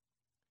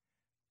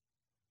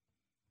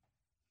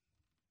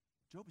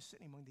 Job is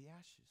sitting among the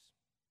ashes.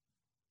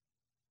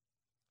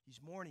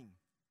 He's mourning.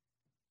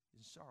 He's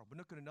in sorrow. But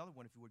look at another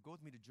one, if you would. Go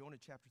with me to Jonah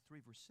chapter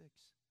 3, verse 6.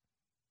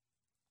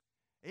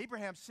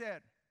 Abraham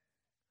said,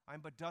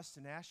 I'm but dust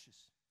and ashes.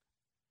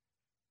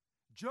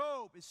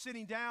 Job is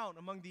sitting down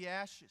among the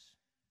ashes.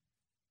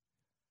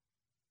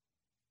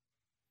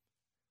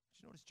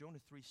 Did you notice Jonah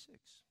 3:6?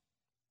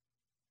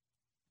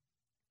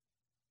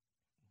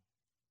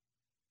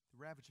 The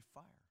ravage of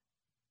fire.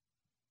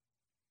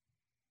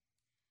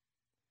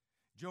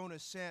 Jonah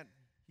sent,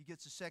 he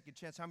gets a second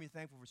chance. How many are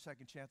thankful for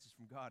second chances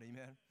from God?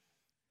 Amen.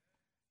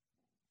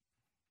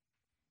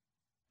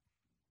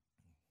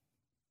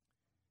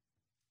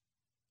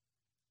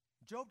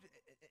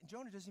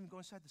 Jonah doesn't even go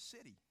inside the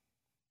city.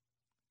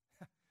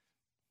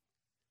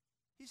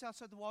 He's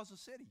outside the walls of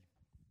the city.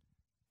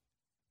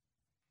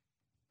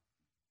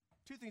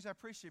 Two things I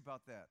appreciate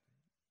about that.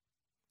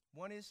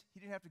 One is he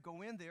didn't have to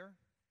go in there.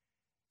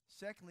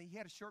 Secondly, he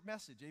had a short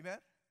message. Amen?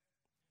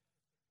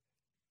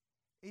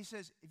 He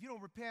says, if you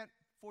don't repent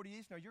 40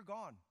 years from now, you're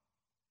gone.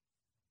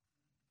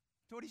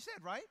 That's what he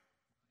said, right?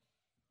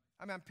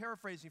 I mean, I'm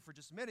paraphrasing for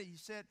just a minute. He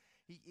said,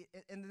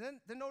 and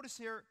then notice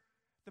here,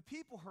 the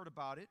people heard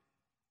about it,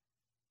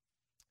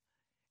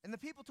 and the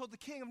people told the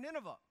king of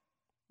Nineveh.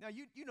 Now,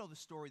 you know the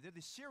story there.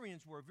 The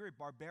Syrians were a very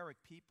barbaric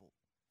people.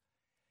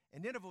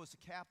 And Nineveh was the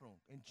capital.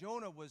 And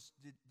Jonah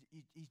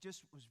he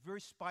just was very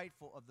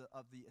spiteful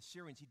of the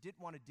Assyrians. He didn't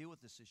want to deal with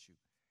this issue.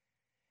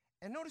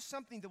 And notice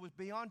something that was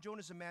beyond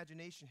Jonah's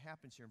imagination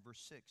happens here in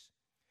verse 6.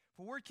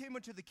 For word came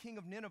unto the king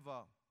of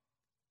Nineveh,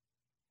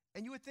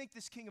 and you would think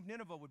this king of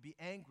Nineveh would be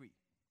angry.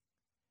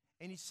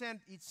 And he'd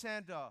send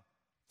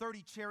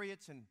 30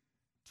 chariots and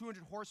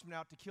 200 horsemen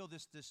out to kill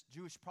this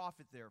Jewish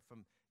prophet there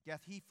from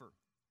Gath-hepher.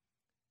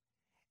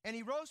 And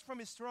he rose from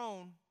his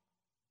throne.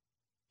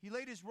 He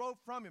laid his robe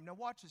from him. Now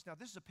watch this. Now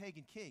this is a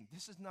pagan king.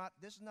 This is not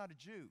a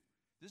Jew.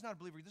 This is not a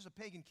believer. This is a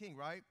pagan king,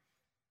 right?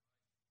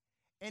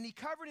 And he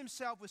covered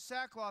himself with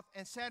sackcloth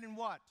and sat in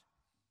what?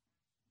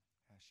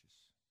 Ashes.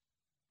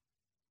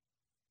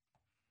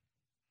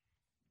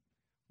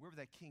 Wherever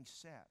that king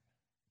sat,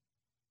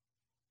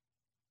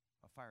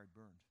 a fire had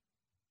burned.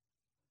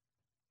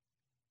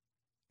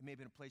 It may have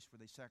been a place where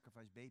they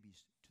sacrificed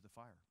babies to the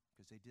fire,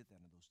 because they did that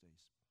in those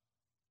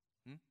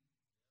days.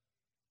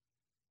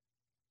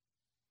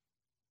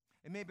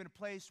 It may have been a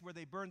place where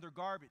they burned their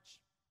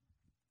garbage.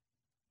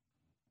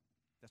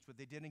 That's what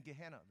they did in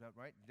Gehenna,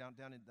 right? Down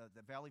in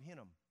the Valley of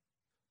Hinnom.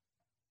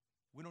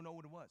 We don't know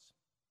what it was.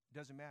 It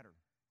doesn't matter.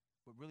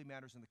 What really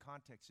matters in the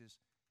context is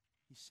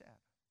he sat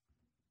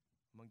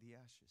among the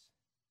ashes.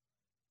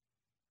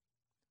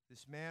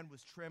 This man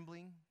was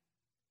trembling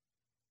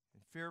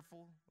and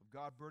fearful of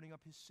God burning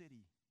up his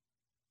city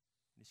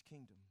and his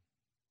kingdom.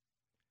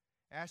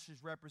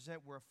 Ashes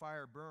represent where a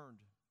fire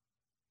burned.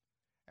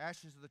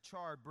 Ashes of the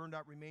charred, burned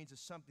out remains of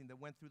something that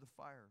went through the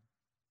fire.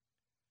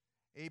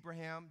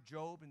 Abraham,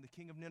 Job, and the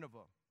king of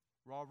Nineveh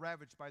were all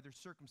ravaged by their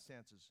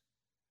circumstances,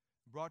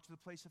 brought to the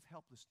place of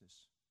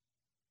helplessness,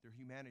 their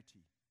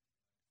humanity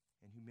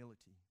and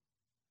humility.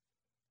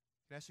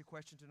 Can I ask you a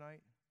question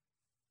tonight?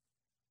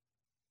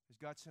 Has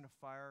God sent a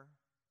fire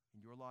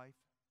in your life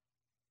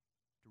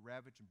to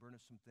ravage and burn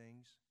up some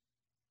things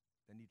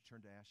that need to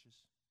turn to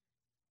ashes?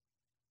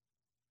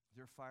 Is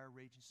there a fire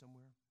raging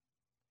somewhere?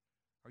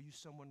 Are you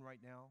someone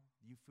right now,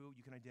 you feel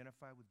you can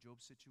identify with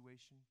Job's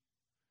situation?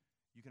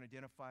 You can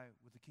identify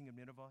with the king of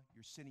Nineveh.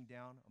 You're sitting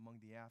down among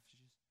the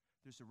ashes.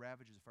 There's the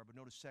ravages of fire. But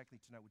notice secondly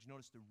tonight, would you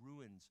notice the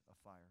ruins of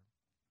fire?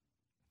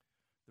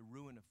 The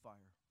ruin of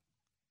fire.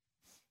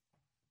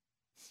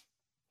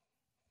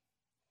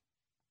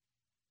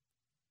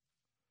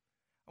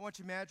 I want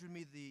you to imagine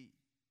with me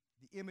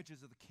the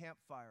images of the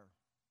campfire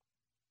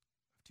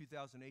of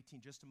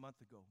 2018, just a month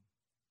ago.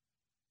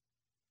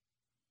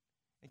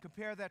 And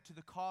compare that to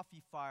the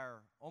coffee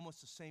fire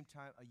almost the same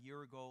time a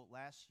year ago,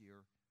 last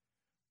year,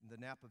 in the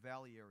Napa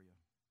Valley area.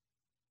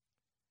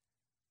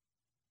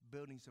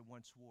 Buildings that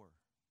once were,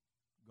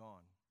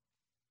 gone.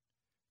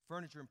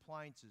 Furniture and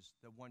appliances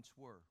that once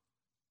were,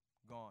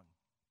 gone.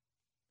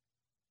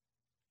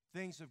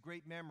 Things of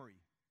great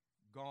memory,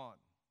 gone.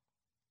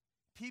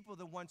 People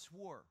that once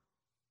were,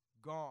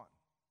 gone.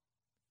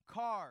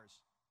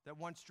 Cars that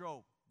once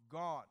drove,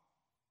 gone.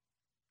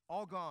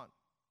 All gone.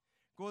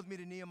 Go with me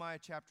to Nehemiah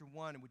chapter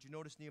 1, and would you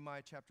notice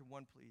Nehemiah chapter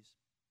 1, please?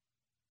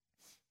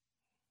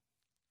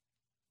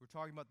 We're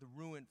talking about the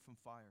ruin from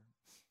fire.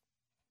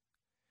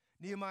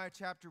 Nehemiah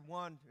chapter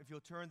 1, if you'll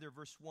turn there,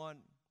 verse 1.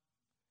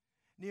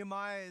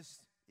 Nehemiah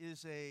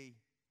is a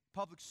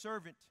public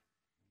servant.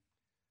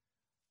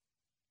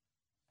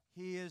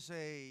 He's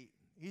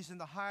in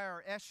the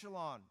higher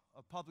echelon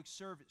of public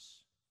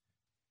service.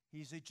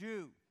 He's a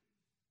Jew.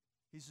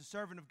 He's a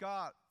servant of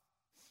God.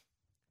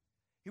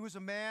 He was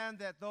a man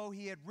that though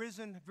he had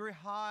risen very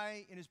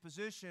high in his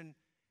position,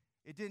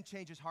 it didn't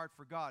change his heart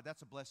for God.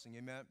 That's a blessing,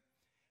 amen.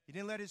 He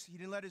didn't let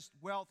his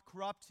wealth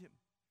corrupt him.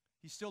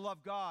 He still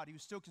loved God. He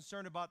was still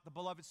concerned about the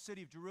beloved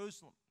city of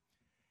Jerusalem.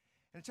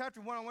 And in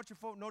chapter 1, I want you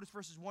to notice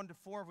verses 1 to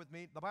 4 with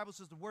me. The Bible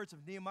says the words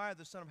of Nehemiah,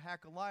 the son of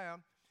Hakaliah.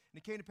 And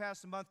it came to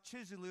pass the month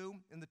Chisleu,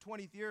 in the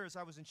 20th year, as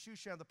I was in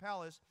Shushan the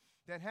palace,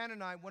 that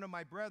Hanani, one of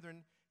my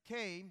brethren,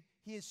 came,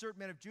 he and certain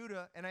men of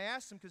Judah, and I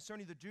asked him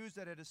concerning the Jews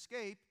that had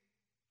escaped,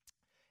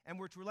 and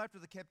which were left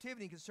of the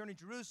captivity, concerning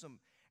Jerusalem.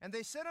 And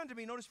they said unto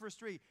me, notice verse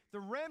 3, the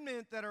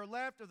remnant that are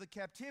left of the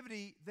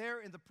captivity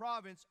there in the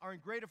province are in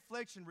great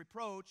affliction,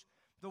 reproach.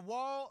 The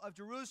wall of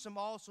Jerusalem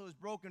also is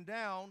broken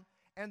down,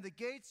 and the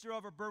gates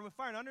thereof are burned with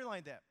fire. And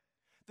underline that.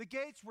 The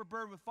gates were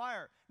burned with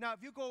fire. Now,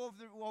 if you go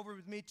over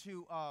with me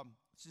to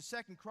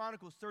 2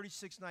 Chronicles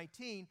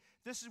 36:19,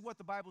 this is what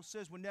the Bible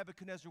says when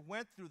Nebuchadnezzar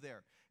went through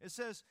there. It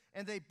says,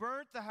 and they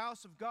burnt the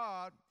house of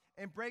God,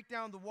 and brake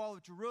down the wall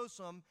of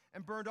Jerusalem,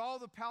 and burned all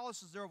the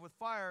palaces thereof with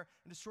fire,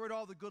 and destroyed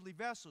all the goodly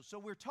vessels. So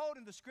we're told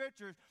in the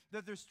scriptures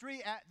that there's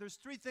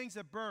three things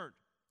that burned.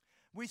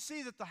 We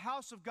see that the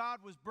house of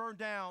God was burned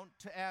down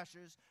to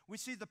ashes. We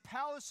see the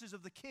palaces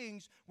of the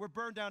kings were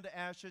burned down to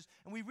ashes.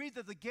 And we read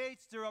that the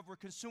gates thereof were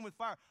consumed with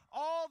fire.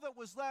 All that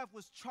was left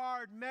was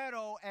charred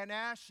meadow and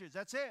ashes.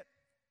 That's it.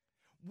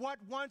 What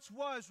once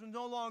was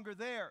no longer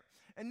there.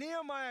 And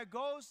Nehemiah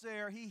goes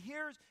there. He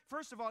hears,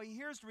 first of all, he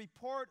hears the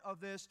report of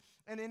this.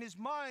 And in his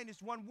mind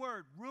is one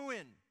word,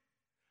 ruin.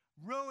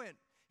 Ruin.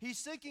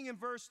 He's thinking in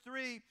verse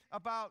 3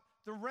 about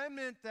the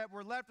remnant that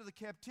were left of the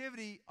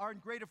captivity are in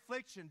great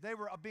affliction. They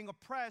were being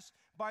oppressed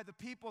by the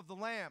people of the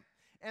land.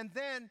 And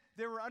then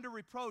they were under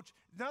reproach.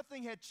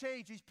 Nothing had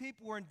changed. These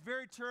people were in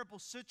very terrible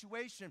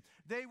situation.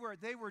 They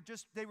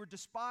were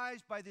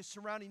despised by the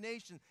surrounding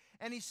nation.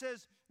 And he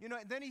says, and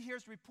then he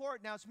hears the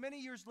report. Now, it's many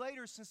years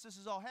later since this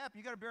has all happened.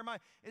 You got to bear in mind,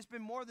 it's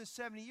been more than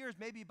 70 years,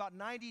 maybe about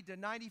 90 to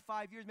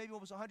 95 years, maybe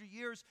almost 100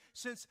 years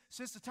since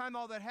the time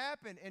all that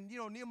happened. And,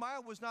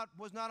 Nehemiah was not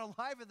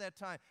alive at that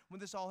time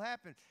when this all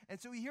happened. And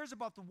so he hears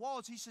about the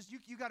walls. He says,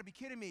 you got to be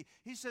kidding me.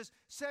 He says,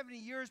 70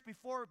 years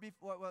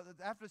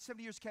after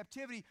 70 years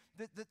captivity,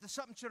 that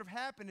something should have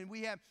happened. And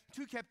we had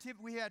two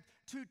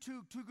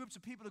groups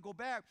of people to go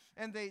back,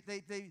 and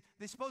they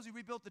supposedly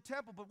rebuilt the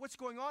temple. But what's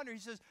going on here? He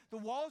says, the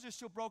walls are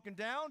still broken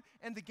down,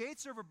 and the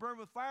gates are burned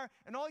with fire,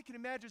 and all you can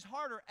imagine is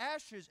harder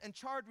ashes and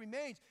charred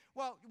remains.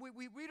 Well,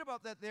 we read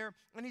about that there,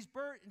 and he's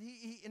burnt, and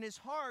he in his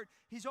heart,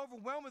 he's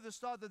overwhelmed with this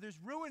thought that there's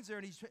ruins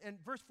there,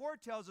 and verse 4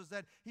 tells us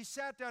that he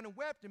sat down and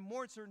wept and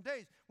mourned certain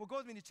days. Well, go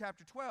with me to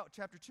chapter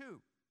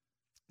 2.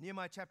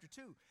 Nehemiah chapter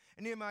 2.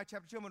 In Nehemiah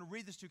chapter 2, I'm going to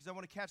read this to you because I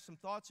want to catch some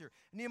thoughts here.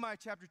 In Nehemiah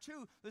chapter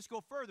 2, let's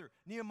go further.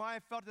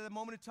 Nehemiah felt at that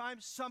moment in time,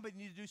 somebody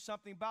needed to do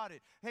something about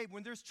it. Hey,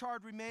 when there's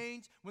charred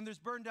remains, when there's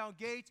burned down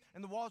gates,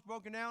 and the walls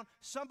broken down,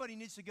 somebody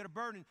needs to get a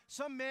burden.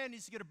 Some man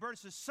needs to get a burden.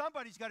 So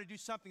somebody's got to do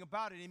something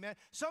about it, amen?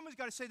 Somebody's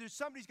got to say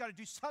somebody's got to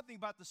do something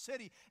about the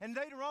city. And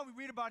later on, we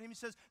read about him. He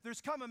says, there's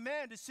come a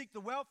man to seek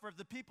the welfare of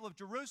the people of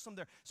Jerusalem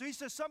there. So he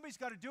says, somebody's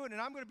got to do it, and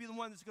I'm going to be the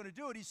one that's going to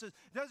do it. He says,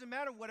 it doesn't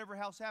matter whatever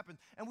else happens.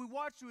 And we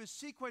watch through his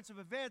sequence sequence of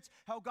events,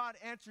 how God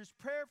answers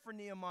prayer for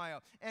Nehemiah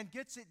and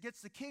gets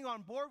the king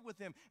on board with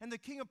him. And the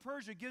king of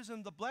Persia gives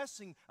him the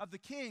blessing of the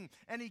king,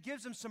 and he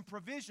gives him some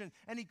provision,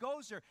 and he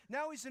goes there.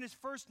 Now he's in his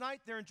first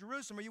night there in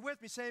Jerusalem. Are you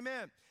with me? Say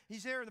amen.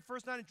 He's there in the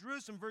first night in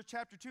Jerusalem,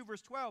 chapter 2,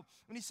 verse 12.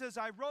 And he says,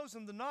 I rose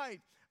in the night,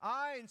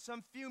 I and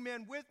some few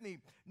men with me.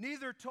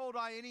 Neither told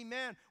I any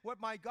man what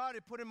my God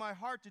had put in my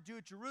heart to do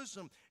at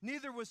Jerusalem.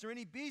 Neither was there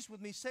any beast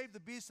with me, save the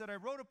beast that I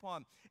rode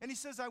upon. And he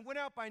says, I went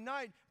out by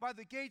night by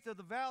the gate of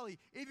the valley,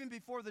 even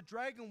before the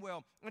dragon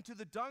well, unto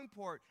the dung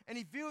port. And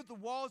he viewed the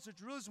walls of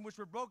Jerusalem, which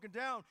were broken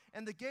down,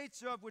 and the gates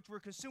thereof, which were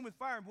consumed with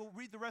fire. And we'll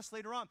read the rest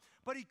later on.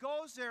 But he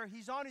goes there,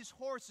 he's on his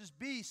horse, his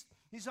beast.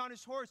 He's on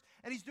his horse,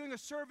 and he's doing a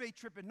survey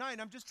trip at night.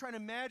 I'm just trying to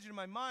imagine in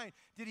my mind,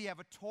 did he have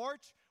a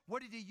torch?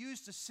 What did he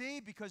use to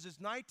see? Because it's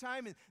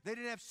nighttime, and they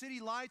didn't have city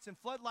lights and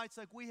floodlights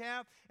like we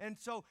have. And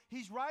so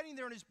he's riding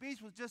there on his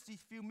beast with just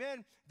these few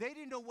men. They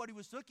didn't know what he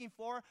was looking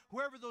for.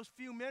 Whoever those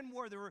few men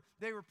were,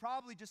 they were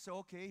probably just saying,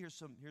 okay,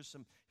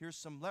 here's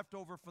some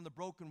leftover from the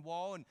broken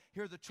wall, and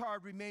here are the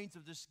charred remains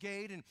of this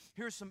gate, and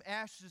here's some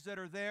ashes that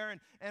are there.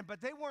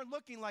 But they weren't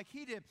looking like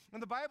he did.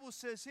 And the Bible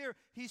says here,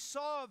 he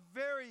saw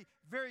very,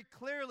 very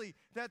clearly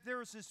that there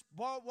was this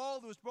wall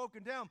that was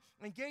broken down,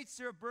 and gates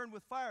there burned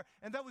with fire,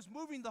 and that was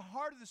moving the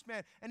heart of this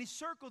man. And he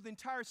circled the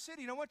entire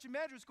city. And I want you to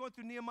imagine what's going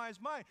through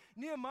Nehemiah's mind.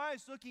 Nehemiah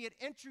is looking at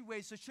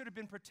entryways that should have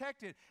been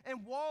protected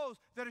and walls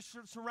that have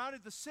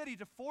surrounded the city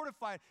to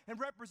fortify it and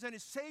represent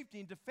his safety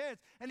and defense.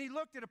 And he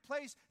looked at a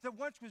place that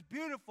once was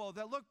beautiful,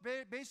 that looked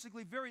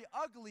basically very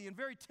ugly and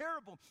very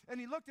terrible. And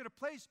he looked at a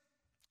place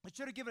that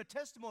should have given a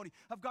testimony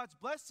of God's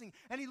blessing.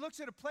 And he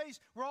looks at a place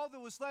where all that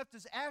was left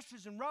is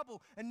ashes and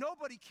rubble, and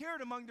nobody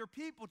cared among their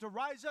people to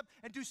rise up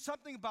and do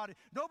something about it.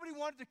 Nobody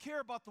wanted to care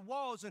about the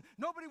walls, and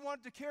nobody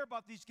wanted to care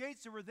about these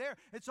gates that were there.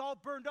 It's all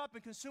burned up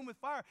and consumed with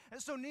fire.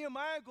 And so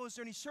Nehemiah goes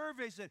there and he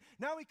surveys it.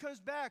 Now he comes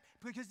back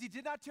because he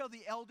did not tell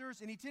the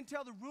elders and he didn't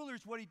tell the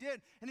rulers what he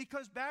did. And he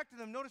comes back to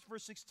them. Notice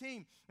verse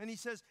 16. And he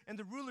says, and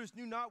the rulers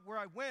knew not where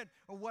I went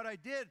or what I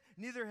did.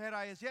 Neither had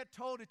I as yet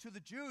told it to the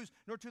Jews,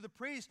 nor to the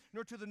priests,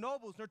 nor to the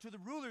nobles, nor to the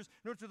rulers,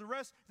 nor to the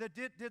rest that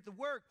did the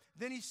work.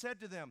 Then he said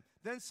to them,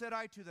 then said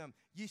I to them,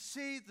 ye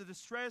see the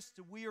distress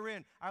that we are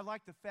in. I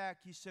like the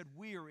fact he said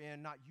we are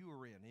in, not you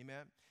are in.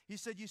 Amen. He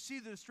said, you see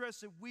the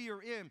distress that we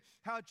are in,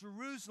 how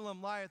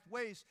Jerusalem lieth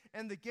waste,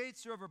 and the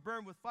gates thereof are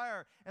burned with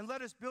fire. And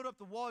let us build up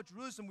the wall of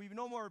Jerusalem, we have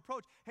no more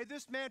reproach. Hey,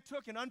 this man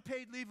took an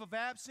unpaid leave of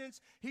absence.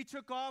 He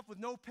took off with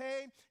no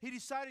pay. He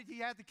decided he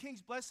had the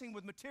king's blessing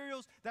with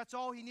materials. That's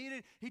all he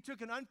needed. He took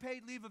an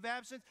unpaid leave of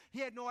absence. He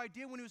had no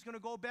idea when he was going to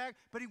go back,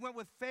 but he went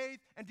with faith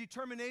and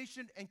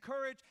determination and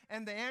courage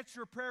and the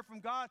answer of prayer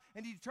from God,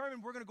 and he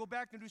determined we're going to go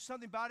back and do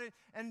something about it.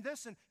 And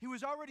listen, he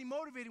was already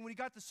motivated when he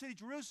got to the city of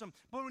Jerusalem,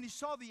 but when he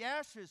saw the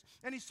ashes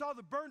and he saw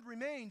the burned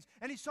remains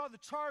and he saw the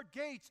charred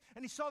gates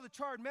and he saw the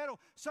charred metal,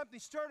 something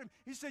stirred him.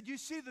 He said, you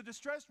see the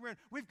distress we're in.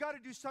 We've got to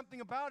do something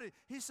about it.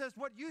 He says,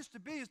 what used to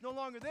be is no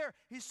longer there.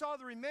 He saw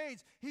the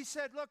remains. He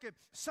said, look, if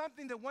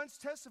something that once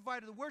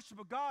testified to the worship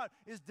of God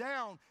is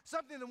down,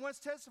 something that once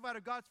testified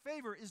of God's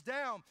favor is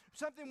down,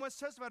 something once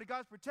testified of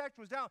God's protection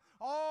was down,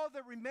 all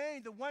that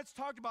remained that once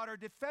talked about our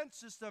defense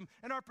system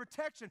and our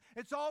protection,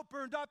 it's all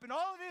burned up, and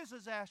all it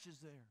is ashes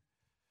there.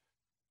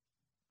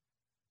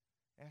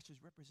 Ashes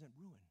represent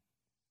ruin.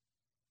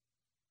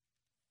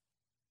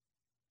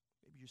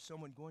 Maybe you're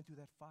someone going through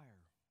that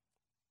fire.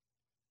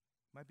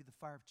 It might be the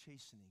fire of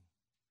chastening.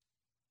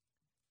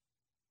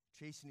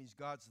 Chastening is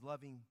God's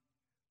loving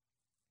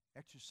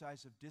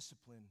exercise of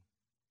discipline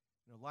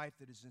in a life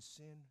that is in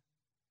sin,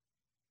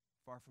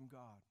 far from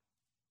God,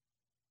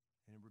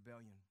 and in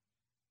rebellion.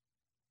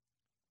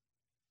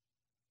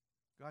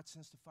 God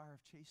sends the fire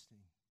of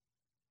chastening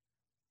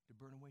to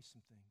burn away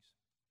some things.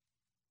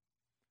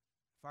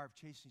 The fire of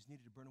chastening is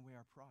needed to burn away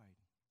our pride.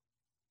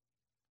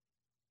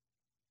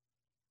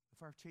 The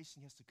fire of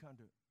chastening has to come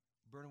to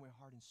burn away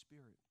heart and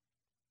spirit.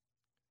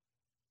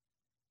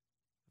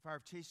 The fire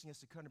of chastening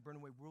has to come to burn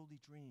away worldly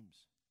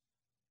dreams,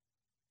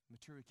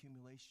 material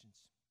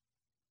accumulations.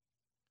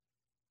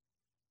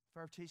 The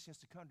fire of chastening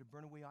has to come to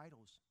burn away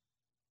idols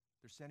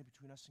that are standing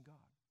between us and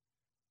God.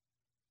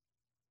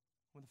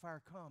 When the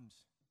fire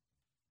comes,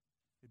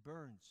 it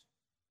burns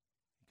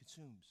and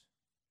consumes.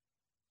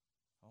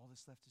 All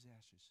that's left is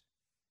ashes.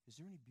 Is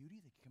there any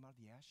beauty that can come out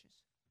of the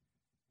ashes?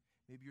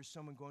 Maybe you're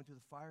someone going through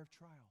the fire of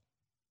trial.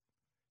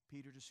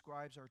 Peter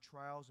describes our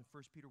trials in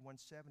 1 Peter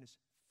 1:7 as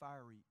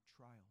fiery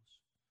trials.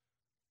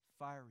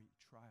 Fiery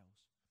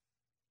trials.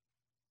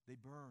 They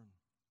burn.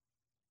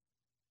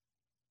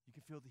 You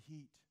can feel the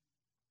heat.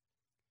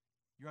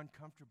 You're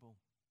uncomfortable.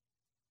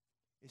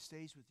 It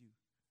stays with you.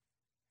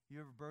 You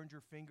ever burned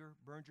your finger,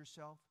 burned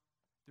yourself?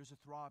 There's a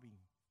throbbing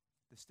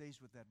that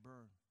stays with that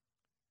burn.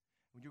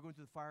 When you're going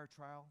through the fire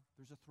trial,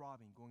 there's a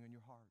throbbing going on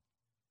your heart.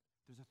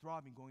 There's a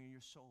throbbing going in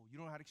your soul. You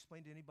don't know how to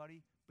explain to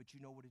anybody, but you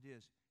know what it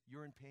is.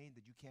 You're in pain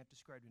that you can't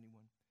describe to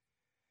anyone.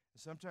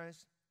 And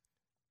sometimes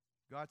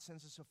God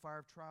sends us a fire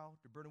of trial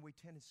to burn away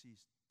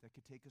tendencies that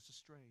could take us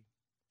astray.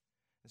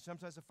 And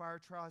sometimes the fire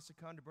of trial has to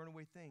come to burn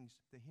away things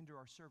that hinder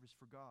our service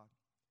for God.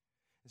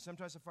 And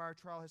sometimes a fire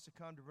trial has to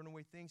come to burn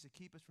away things that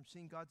keep us from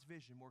seeing God's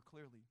vision more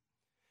clearly.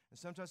 And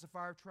sometimes a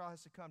fire trial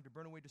has to come to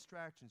burn away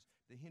distractions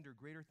that hinder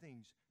greater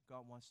things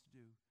God wants to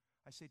do.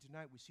 I say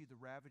tonight we see the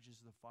ravages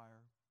of the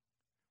fire.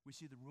 We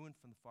see the ruin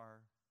from the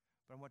fire.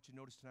 But I want you to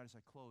notice tonight as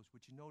I close,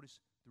 would you notice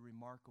the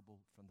remarkable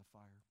from the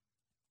fire?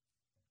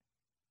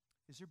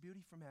 Is there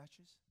beauty from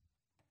ashes?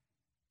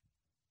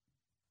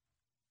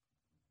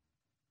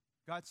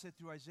 God said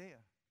through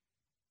Isaiah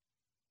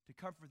to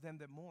comfort them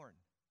that mourn,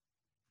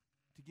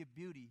 to give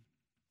beauty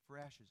for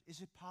ashes.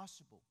 Is it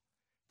possible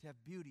to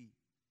have beauty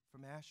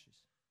from ashes?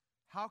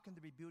 How can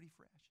there be beauty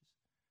for ashes?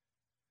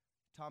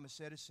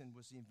 Thomas Edison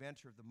was the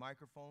inventor of the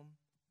microphone,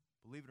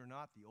 believe it or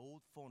not, the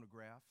old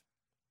phonograph,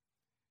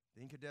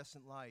 the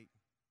incandescent light,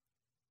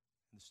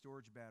 and the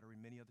storage battery,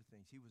 and many other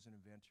things. He was an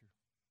inventor.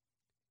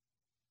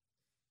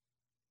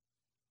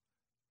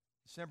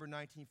 December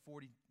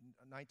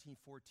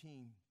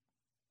 1914,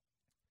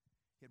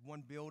 he had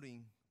one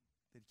building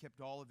that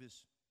kept all of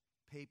his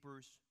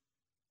papers,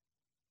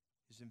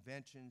 his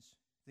inventions,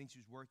 things he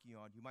was working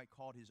on. You might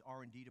call it his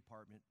R&D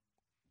department.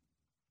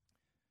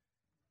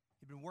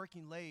 He'd been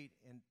working late,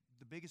 and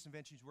the biggest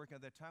invention he was working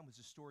on at that time was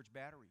the storage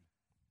battery.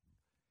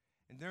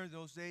 And during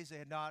those days, they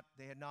had not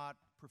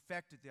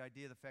perfected the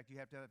idea of the fact you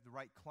have to have the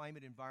right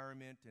climate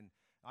environment and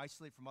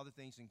isolate from other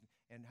things,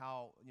 and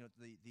how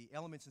the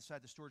elements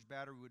inside the storage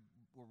battery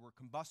were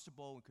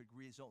combustible and could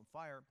result in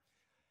fire.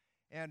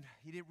 And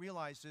he didn't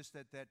realize this,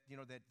 that the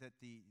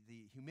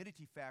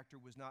humidity factor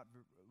was not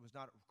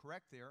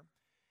correct there,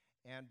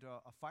 and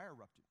a fire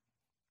erupted.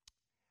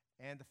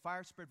 And the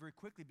fire spread very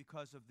quickly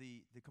because of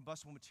the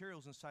combustible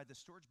materials inside the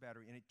storage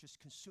battery, and it just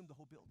consumed the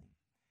whole building.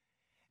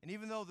 And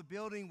even though the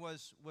building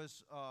was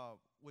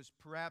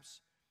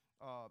perhaps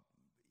had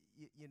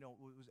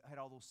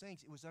all those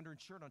things, it was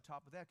underinsured on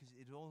top of that, because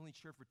it was only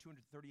insured for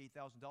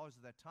 $238,000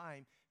 at that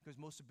time, because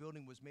most of the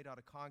building was made out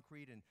of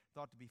concrete and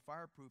thought to be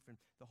fireproof, and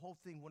the whole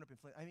thing went up in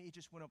flames. I mean, it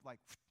just went up like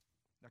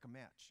a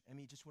match. I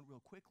mean, it just went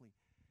real quickly.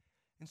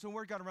 And so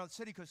word got around the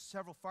city, because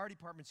several fire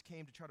departments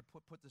came to try to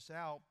put this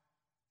out.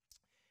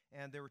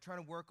 And they were trying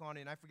to work on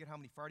it, and I forget how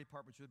many fire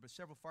departments were there, but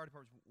several fire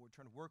departments were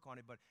trying to work on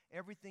it, but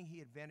everything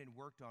he invented and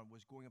worked on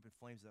was going up in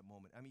flames at that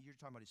moment. I mean, you're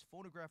talking about his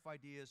phonograph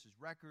ideas, his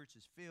records,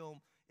 his film,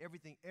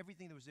 everything that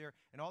was there,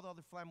 and all the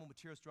other flammable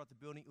materials throughout the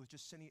building. It was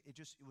just it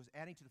was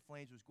adding to the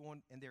flames. It was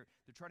going, and they're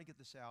trying to get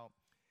this out.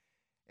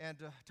 And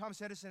Thomas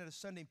Edison had a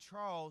son named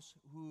Charles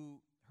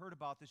who heard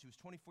about this. He was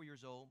 24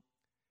 years old.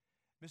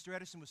 Mr.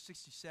 Edison was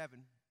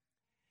 67.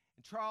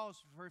 And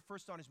Charles, very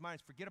first on his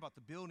mind is forget about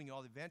the building and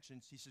all the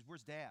inventions. He says,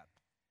 "Where's Dad?"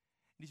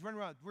 And he's running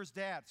around, "Where's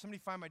Dad? Somebody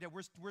find my dad.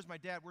 Where's my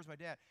dad? Where's my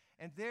dad?"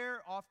 And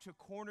they're off to a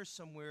corner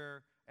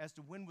somewhere as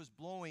the wind was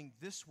blowing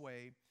this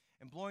way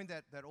and blowing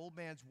that old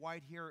man's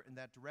white hair in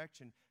that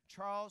direction.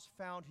 Charles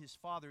found his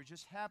father. It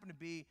just happened to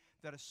be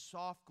that a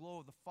soft glow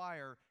of the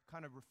fire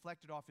kind of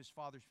reflected off his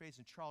father's face,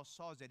 and Charles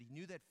saw that. He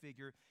knew that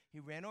figure. He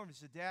ran over and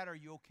said, "Dad, are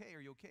you okay?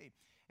 Are you okay?"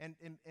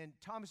 And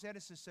Thomas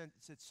Edison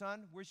said,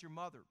 "Son, where's your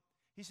mother?"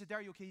 He said, "Dad,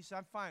 are you okay?" He said,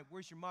 "I'm fine.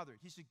 Where's your mother?"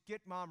 He said,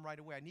 "Get Mom right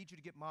away. I need you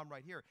to get Mom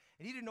right here."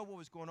 And he didn't know what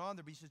was going on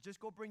there, but he said,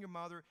 "Just go bring your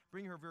mother.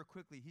 Bring her very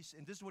quickly."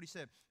 And this is what he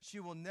said: "She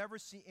will never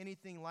see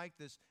anything like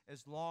this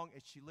as long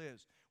as she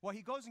lives." Well,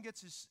 he goes and gets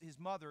his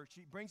mother.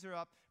 She brings her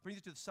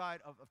to the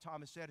side of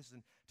Thomas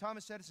Edison.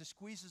 Thomas Edison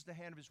squeezes the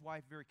hand of his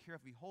wife very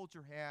carefully, holds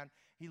her hand.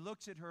 He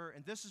looks at her,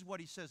 and this is what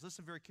he says.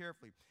 Listen very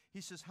carefully. He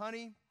says,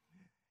 "Honey,"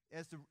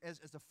 as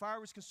the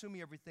fire was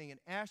consuming everything and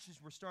ashes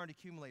were starting to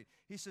accumulate,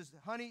 he says,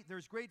 "Honey,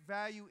 there's great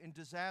value in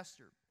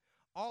disaster.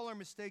 All our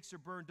mistakes are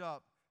burned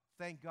up.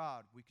 Thank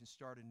God we can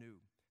start anew."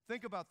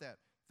 Think about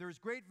that. There's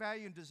great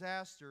value in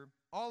disaster.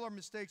 All our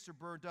mistakes are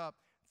burned up.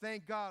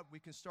 Thank God we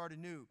can start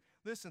anew.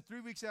 Listen,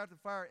 3 weeks after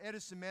the fire,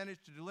 Edison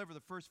managed to deliver the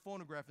first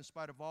phonograph in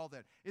spite of all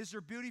that. Is there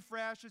beauty for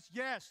ashes?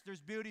 Yes,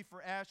 there's beauty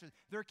for ashes.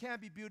 There can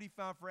be beauty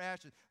found for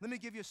ashes. Let me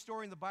give you a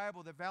story in the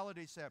Bible that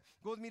validates that.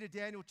 Go with me to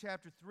Daniel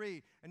chapter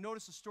 3 and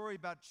notice the story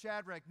about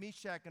Shadrach,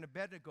 Meshach, and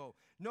Abednego.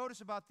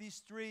 Notice about these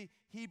three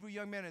Hebrew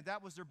young men, and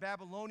that was their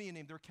Babylonian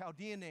name, their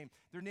Chaldean name.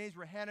 Their names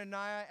were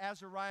Hananiah,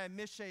 Azariah, and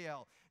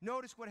Mishael.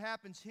 Notice what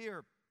happens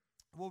here.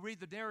 We'll read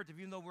the narrative,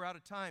 even though we're out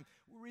of time.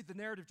 We'll read the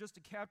narrative just to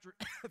capture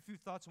a few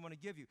thoughts I want to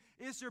give you.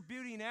 Is there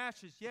beauty in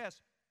ashes?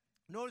 Yes.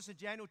 Notice in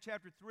Daniel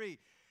chapter 3,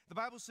 the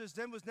Bible says,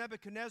 "Then was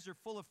Nebuchadnezzar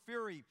full of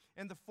fury,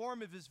 and the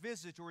form of his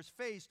visage, or his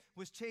face,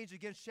 was changed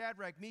against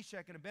Shadrach,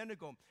 Meshach, and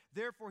Abednego.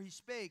 Therefore he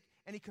spake,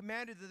 and he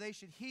commanded that they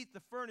should heat the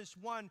furnace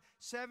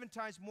 7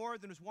 times more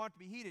than was wont to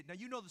be heated." Now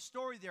you know the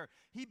story there.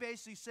 He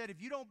basically said, if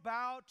you don't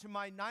bow to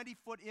my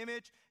 90-foot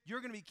image,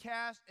 you're going to be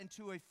cast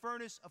into a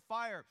furnace of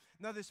fire.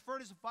 Now this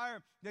furnace of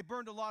fire, they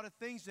burned a lot of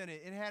things in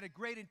it. It had a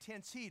great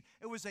intense heat.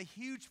 It was a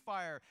huge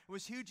fire. It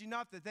was huge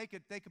enough that they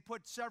could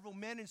put several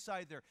men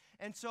inside there.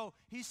 And so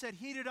he said,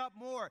 heat it up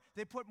more.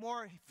 They put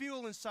more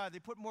fuel inside. They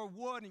put more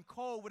wood and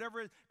coal,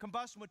 whatever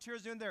combustible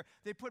materials in there.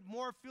 They put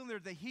more fuel in there.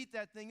 They heat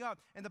that thing up.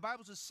 And the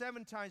Bible says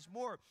 7 times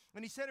more.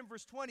 And he said in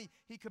verse 20,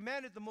 he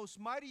commanded the most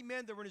mighty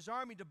men that were in his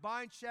army to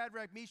bind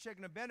Shadrach, Meshach,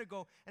 and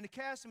Abednego and to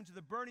cast them into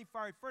the burning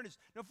fiery furnace.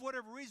 Now, for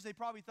whatever reason, they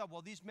probably thought,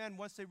 well, these men,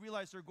 once they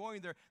realize they're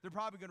going there, they're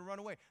probably going to run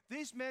away.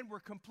 These men were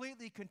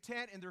completely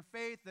content in their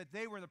faith that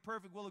they were in the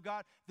perfect will of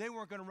God. They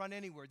weren't going to run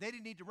anywhere. They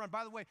didn't need to run.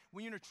 By the way,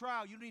 when you're in a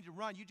trial, you don't need to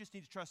run. You just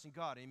need to trust in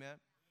God. Amen.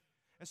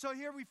 And so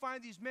here we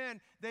find these men,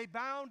 they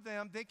bound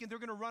them thinking they're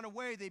going to run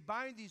away. They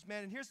bind these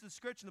men, and here's the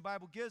description the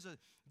Bible gives us.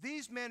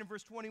 These men, in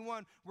verse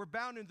 21, were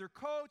bound in their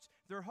coats,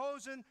 their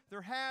hosen,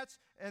 their hats,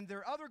 and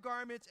their other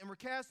garments, and were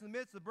cast in the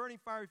midst of the burning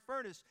fiery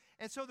furnace.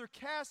 And so they're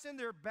cast in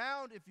there,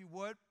 bound, if you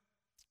would.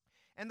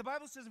 And the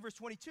Bible says in verse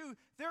 22,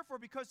 therefore,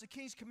 because the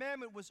king's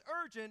commandment was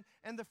urgent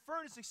and the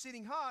furnace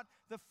exceeding hot,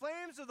 the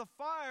flames of the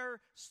fire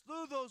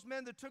slew those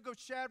men that took up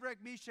Shadrach,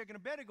 Meshach, and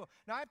Abednego.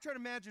 Now, I've tried to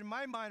imagine in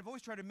my mind, I've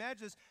always tried to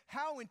imagine this,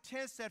 how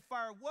intense that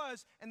fire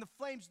was and the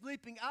flames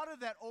leaping out of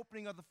that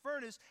opening of the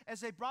furnace as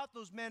they brought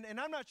those men. And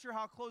I'm not sure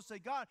how close they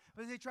got,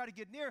 but as they tried to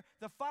get near,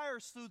 the fire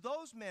slew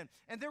those men.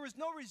 And there was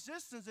no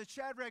resistance that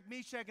Shadrach,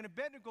 Meshach, and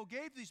Abednego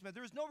gave these men.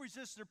 There was no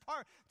resistance to their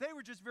power. They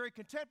were just very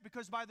content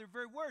because by their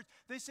very words,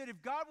 they said,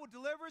 if God will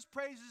deliver us,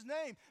 praise his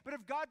name. But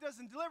if God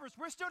doesn't deliver us,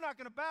 we're still not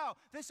going to bow.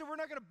 They said, we're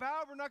not going to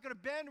bow, we're not going to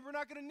bend, we're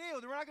not going to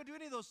kneel. We're not going to do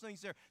any of those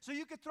things there. So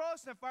you could throw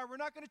us in that fire. We're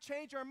not going to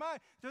change our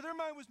mind. So their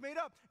mind was made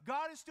up.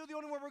 God is still the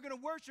only one we're going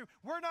to worship.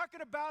 We're not going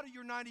to bow to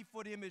your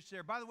 90-foot image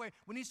there. By the way,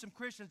 we need some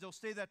Christians, they'll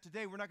say that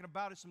today. We're not going to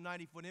bow to some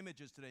 90-foot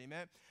images today,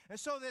 amen? And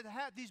so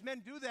these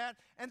men do that.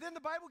 And then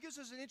the Bible gives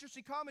us an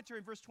interesting commentary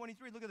in verse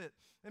 23. Look at it.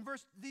 In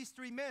these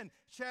three men,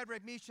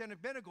 Shadrach, Meshach, and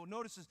Abednego,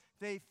 notices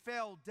they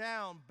fell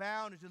down,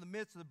 bound into the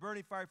midst of the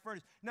burning fiery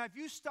furnace. Now, if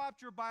you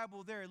stopped your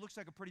Bible there, it looks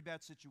like a pretty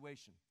bad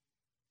situation.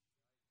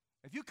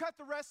 If you cut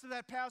the rest of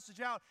that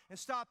passage out and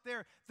stop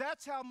there,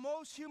 that's how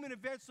most human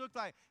events look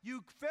like.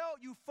 You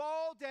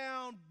fall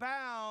down,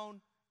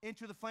 bound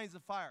into the flames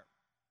of fire.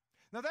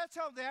 Now, that's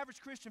how the average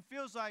Christian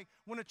feels like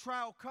when a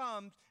trial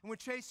comes and when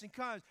chasing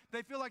comes.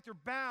 They feel like they're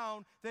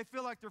bound, they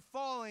feel like they're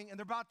falling, and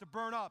they're about to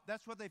burn up.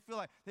 That's what they feel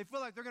like. They feel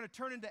like they're going to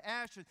turn into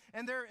ashes.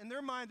 And in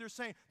their mind, they're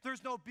saying,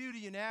 there's no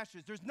beauty in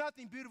ashes. There's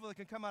nothing beautiful that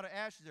can come out of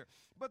ashes there.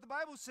 But the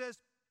Bible says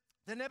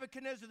that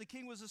Nebuchadnezzar the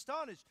king was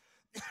astonished.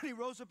 He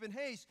rose up in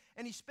haste,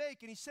 and he spake,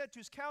 and he said to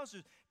his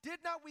counselors, did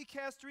not we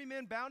cast three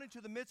men bound into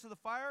the midst of the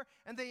fire?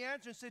 And they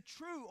answered and said,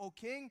 true, O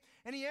king.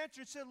 And he answered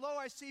and said, lo,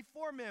 I see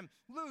four men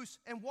loose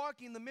and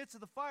walking in the midst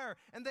of the fire,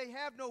 and they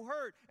have no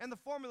hurt. And the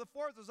form of the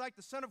fourth was like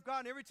the Son of God.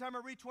 And every time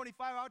I read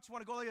 25, I just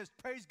want to go like this,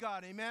 praise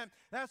God, amen.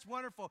 That's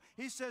wonderful.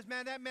 He says,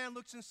 man, that man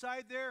looks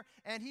inside there,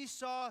 and he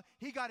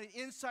got an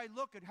inside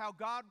look at how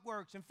God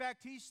works. In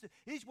fact,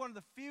 he's one of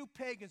the few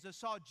pagans that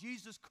saw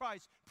Jesus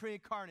Christ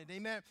pre-incarnate,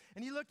 amen.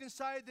 And he looked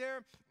inside there,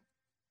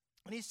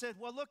 and he said,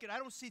 well, look, I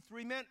don't see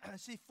three men. I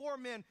see four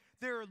men.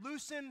 They're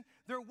loosened.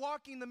 They're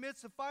walking in the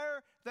midst of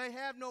fire. They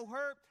have no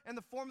hurt. And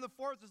the form of the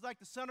fourth is like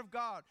the Son of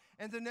God.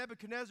 And then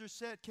Nebuchadnezzar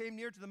came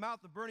near to the mouth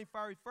of the burning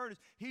fiery furnace.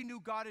 He knew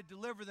God had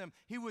delivered them.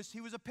 He was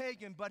a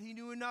pagan, but he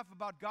knew enough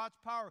about God's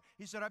power.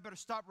 He said, I better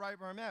stop right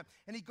where I'm at.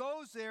 And he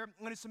goes there,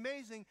 and it's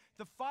amazing.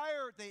 The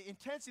fire, the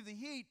intensity of the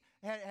heat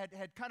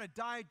had kind of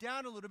died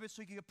down a little bit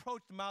so he could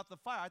approach the mouth of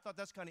the fire. I thought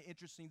that's kind of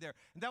interesting there.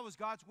 And that was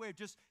God's way of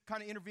just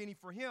kind of intervening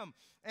for him.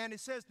 And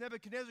it says,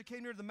 Nebuchadnezzar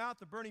came near to the mouth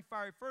of the burning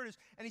fiery furnace,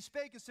 and he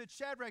spake and said,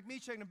 Shadrach,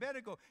 Meshach, and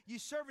Abednego, ye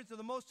servants of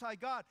the Most High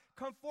God,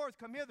 come forth,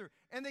 come hither.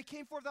 And they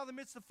came forth out of the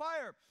midst of the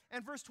fire.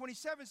 And verse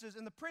 27 says,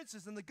 and the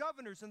princes, and the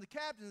governors, and the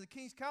captains, and the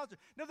king's counselor.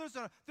 Now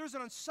there's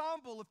an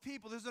ensemble of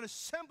people. There's an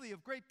assembly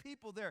of great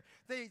people there.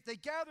 They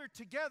gathered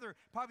together,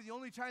 probably the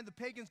only time the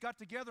pagans got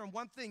together on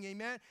one thing,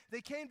 amen? They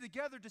came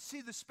together to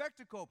see the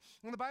spectacle.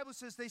 And the Bible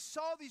says they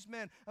saw these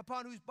men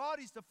upon whose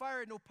bodies the fire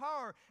had no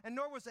power, and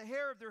nor was the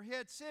hair of their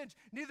head singed,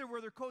 neither were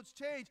their coats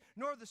changed,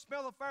 nor the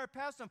smell of fire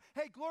passed them.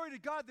 Hey, glory to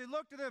God, they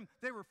looked at them.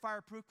 They were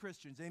fireproof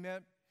Christians,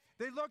 amen?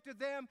 They looked at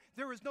them.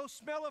 There was no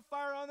smell of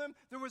fire on them.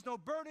 There was no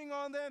burning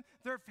on them.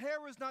 Their hair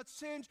was not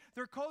singed.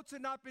 Their coats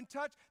had not been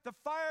touched. The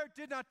fire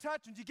did not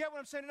touch them. Do you get what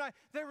I'm saying tonight?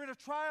 They were in a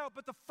trial,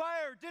 but the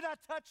fire did not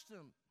touch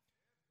them.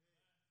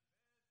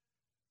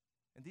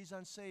 And these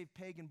unsaved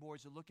pagan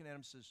boys are looking at him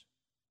and says,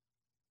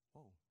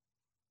 whoa,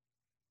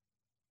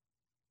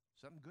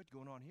 something good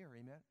going on here,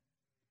 amen?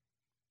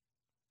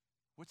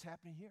 What's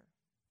happening here?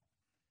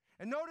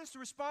 And notice the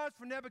response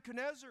from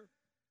Nebuchadnezzar.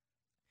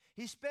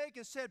 He spake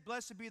and said,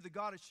 blessed be the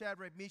God of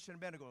Shadrach, Meshach, and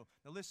Abednego.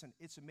 Now listen,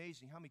 it's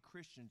amazing how many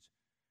Christians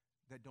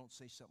that don't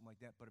say something like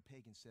that, but a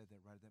pagan said that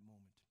right at that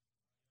moment.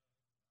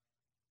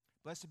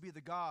 Blessed be the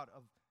God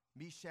of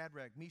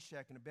Shadrach,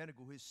 Meshach, and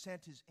Abednego, who has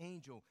sent his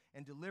angel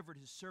and delivered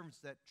his servants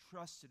that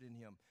trusted in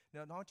him.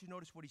 Now, don't you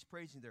notice what he's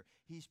praising there?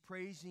 He's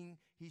praising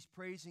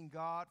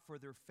God for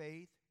their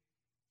faith.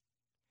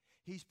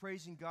 He's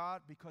praising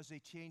God because they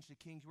changed the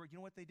king's word. You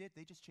know what they did?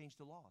 They just changed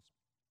the laws.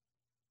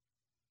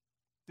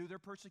 Through their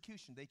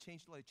persecution, they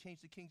changed the law. They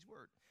changed the king's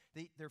word.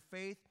 Their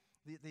faith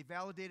They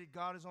validated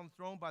God is on the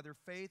throne by their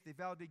faith. They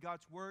validated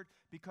God's word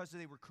because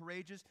they were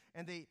courageous.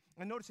 And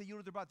notice they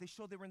yielded their body. They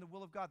showed they were in the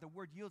will of God. The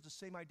word yields the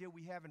same idea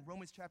we have in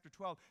Romans chapter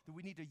 12, that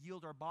we need to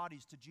yield our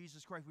bodies to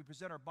Jesus Christ. We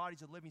present our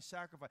bodies a living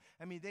sacrifice.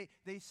 I mean,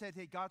 they said,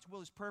 hey, God's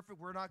will is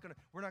perfect. We're not going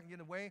to get in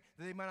the way,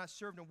 that they might not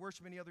serve and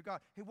worship any other God.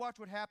 Hey, watch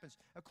what happens.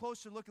 A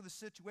closer look at the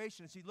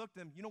situation as he looked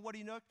at them. You know what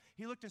he looked?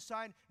 He looked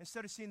inside.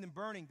 Instead of seeing them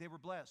burning, they were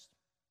blessed.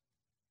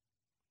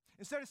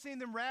 Instead of seeing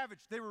them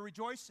ravaged, they were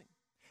rejoicing.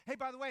 Hey,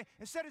 by the way,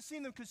 instead of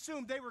seeing them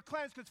consumed, they were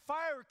cleansed, because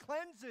fire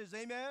cleanses.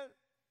 Amen?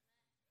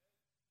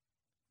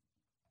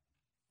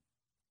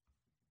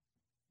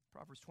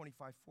 Proverbs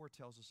 25:4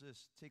 tells us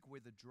this: take away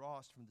the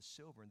dross from the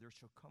silver, and there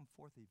shall come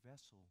forth a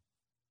vessel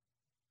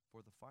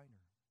for the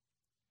finer.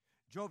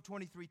 Job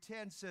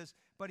 23:10 says,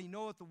 but he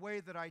knoweth the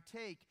way that I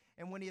take,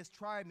 and when he has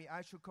tried me,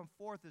 I shall come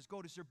forth as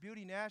gold. Is there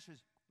beauty in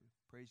ashes?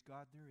 Praise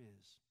God, there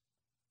is.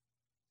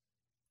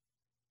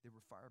 They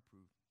were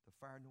fireproof. The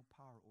fire had no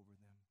power over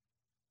them.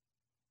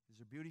 Is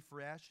there beauty for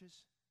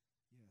ashes?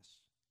 Yes.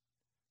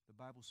 The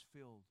Bible's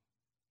filled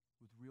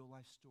with real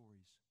life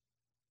stories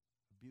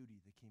of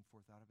beauty that came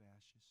forth out of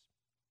ashes.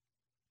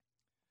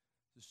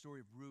 The story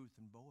of Ruth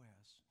and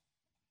Boaz.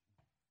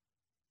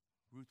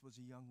 Ruth was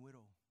a young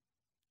widow.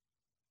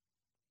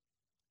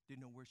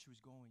 Didn't know where she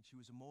was going. She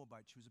was a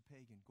Moabite. She was a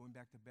pagan, going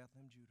back to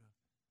Bethlehem, Judah.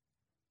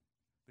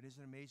 But isn't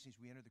it amazing,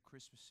 as we enter the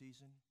Christmas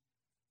season,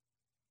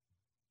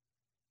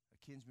 a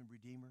kinsman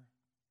redeemer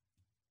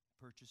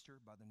purchased her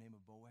by the name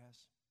of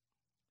Boaz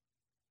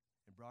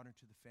and brought her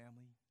to the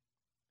family.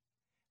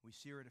 We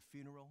see her at a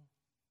funeral.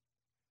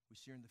 We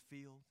see her in the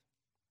field.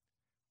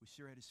 We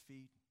see her at his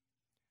feet.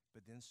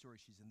 But then the story,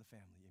 she's in the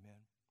family.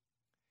 Amen.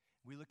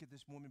 We look at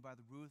this woman by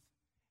the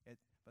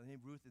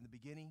name of Ruth. In the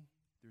beginning,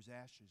 there's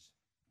ashes.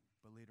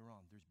 But later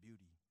on, there's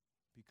beauty.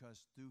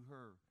 Because through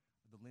her,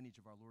 the lineage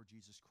of our Lord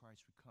Jesus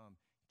Christ would come.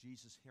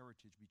 Jesus'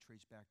 heritage be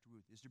traced back to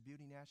Ruth. Is there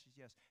beauty in ashes?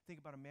 Yes.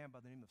 Think about a man by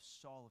the name of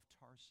Saul of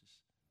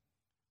Tarsus.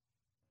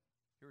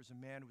 Here was a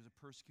man who was a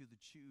persecuted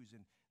Jews,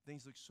 and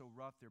things looked so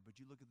rough there. But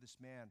you look at this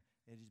man,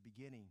 at his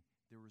beginning,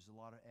 there was a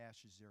lot of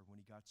ashes there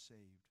when he got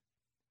saved.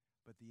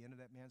 But at the end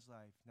of that man's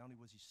life, not only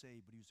was he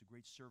saved, but he was a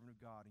great servant of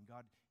God. And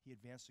God, he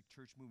advanced the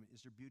church movement.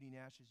 Is there beauty in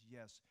ashes?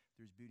 Yes,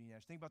 there's beauty in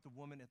ashes. Think about the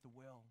woman at the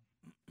well.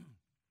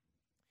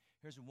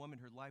 Here's a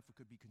woman, her life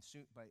could be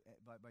consumed by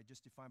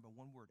just defined by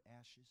one word: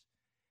 ashes.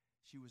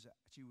 She was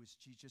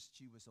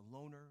a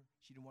loner.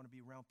 She didn't want to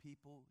be around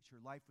people.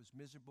 Her life was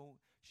miserable.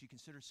 She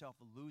considered herself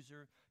a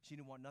loser. She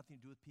didn't want nothing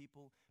to do with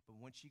people. But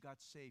when she got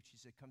saved, she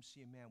said, come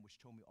see a man which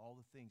told me all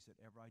the things that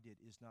ever I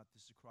did. Is not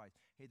this the Christ?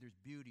 Hey, there's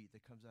beauty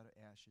that comes out of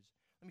ashes.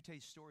 Let me tell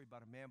you a story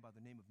about a man by the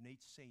name of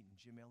Nate Saint and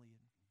Jim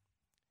Elliott.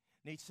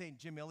 Nate Saint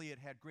and Jim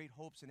Elliott had great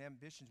hopes and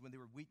ambitions when they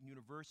were at Wheaton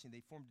University, and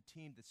they formed a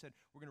team that said,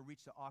 we're going to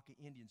reach the Auca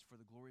Indians for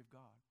the glory of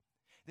God.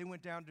 They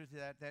went down to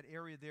that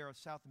area there of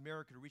South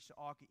America to reach the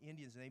Auca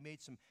Indians, and they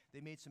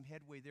made some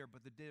headway there.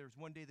 But there was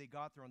one day they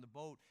got there on the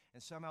boat,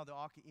 and somehow the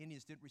Auca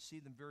Indians didn't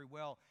receive them very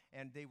well,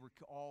 and they were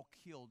all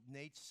killed.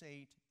 Nate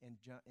Saint and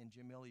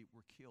Jim Elliott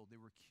were killed. They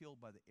were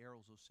killed by the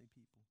arrows of those same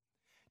people.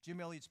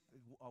 Jim Elliott's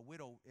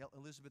widow,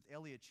 Elizabeth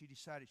Elliott, she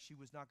decided she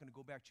was not going to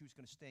go back. She was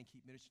going to stay and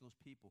keep ministering to those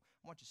people.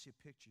 I want you to see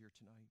a picture here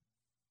tonight.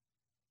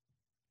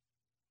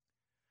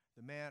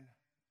 The man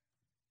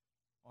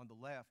on the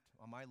left,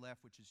 on my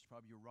left, which is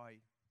probably your right,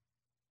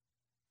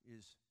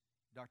 is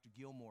Dr.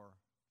 Gilmore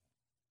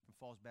from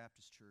Falls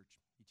Baptist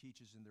Church. He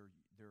teaches in their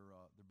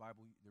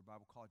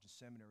Bible college and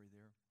seminary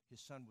there.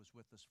 His son was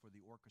with us for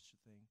the orchestra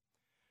thing.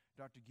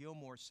 Dr.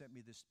 Gilmore sent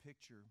me this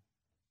picture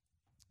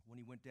when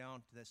he went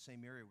down to that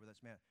same area where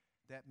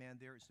that man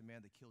there is the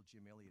man that killed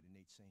Jim Elliott and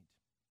Nate Saint.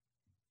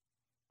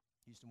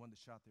 He's the one that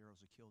shot the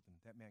arrows that killed him.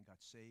 That man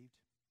got saved.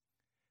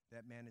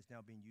 That man is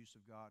now being used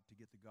of God to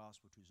get the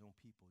gospel to his own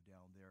people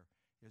down there.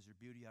 Is there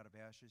beauty out of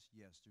ashes?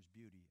 Yes, there's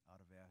beauty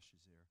out of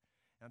ashes there.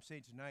 And I'm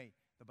saying tonight,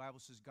 the Bible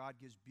says God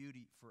gives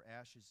beauty for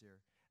ashes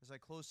there. As I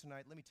close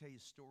tonight, let me tell you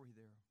a story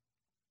there.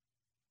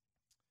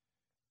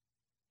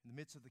 In the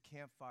midst of the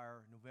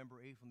campfire, November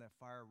 8th, when that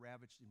fire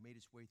ravaged and made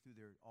its way through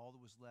there, all that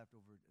was left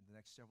over the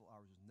next several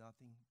hours was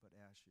nothing but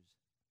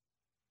ashes.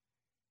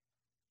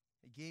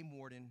 A game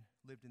warden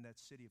lived in that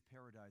city of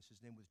paradise. His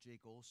name was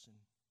Jake Olson.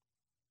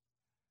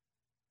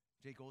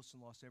 Jake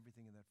Olson lost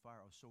everything in that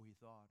fire, or so he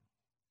thought.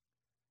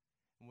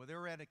 And when they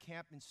were at a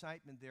camp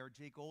incitement there,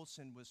 Jake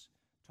Olson was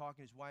talking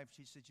to his wife.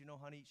 She said, you know,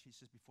 honey, she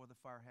says, before the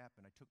fire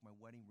happened, I took my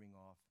wedding ring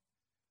off,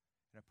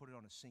 and I put it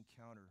on a sink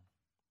counter.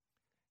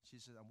 She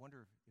said, I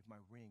wonder if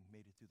my ring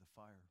made it through the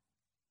fire.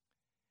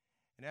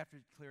 And after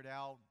it cleared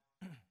out,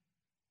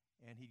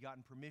 and he'd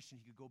gotten permission,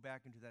 he could go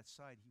back into that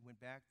site. He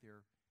went back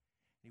there,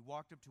 and he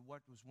walked up to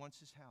what was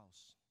once his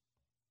house.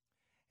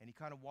 And he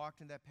kind of walked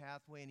in that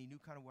pathway, and he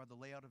knew kind of where the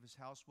layout of his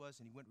house was,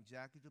 and he went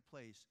exactly to the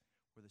place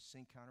where the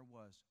sink counter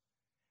was.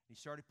 And he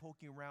started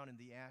poking around in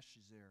the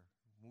ashes there,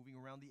 moving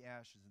around the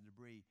ashes and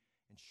debris,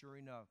 and sure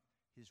enough,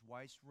 his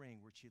wife's ring,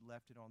 where she had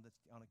left it on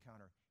the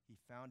counter, he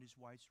found his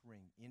wife's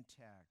ring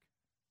intact,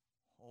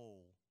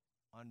 whole,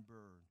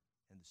 unburned,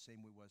 and the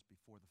same way it was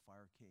before the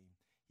fire came.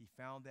 He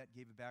found that,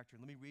 gave it back to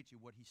her. Let me read you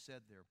what he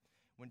said there.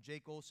 When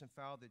Jake Olson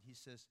found it, he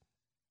says,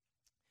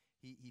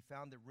 he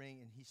found the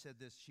ring, and he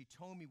said this, she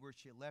told me where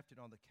she had left it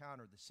on the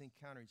counter, the sink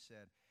counter, he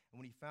said. And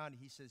when he found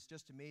it, he says,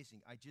 just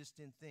amazing. I just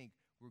didn't think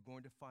we were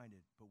going to find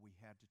it, but we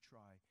had to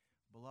try.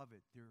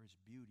 Beloved, there is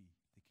beauty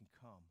that can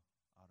come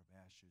out of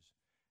ashes.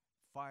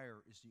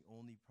 Fire is the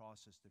only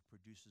process that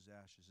produces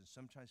ashes. And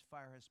sometimes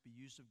fire has to be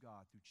used of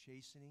God through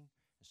chastening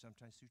and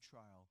sometimes through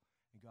trial.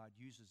 And God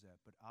uses that,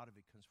 but out of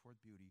it comes forth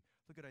beauty.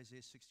 Look at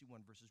Isaiah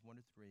 61, verses 1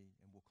 to 3,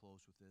 and we'll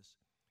close with this.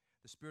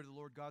 The Spirit of the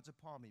Lord God's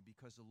upon me,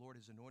 because the Lord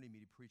has anointed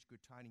me to preach good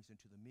tidings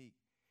unto the meek.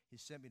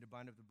 He sent me to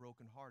bind up the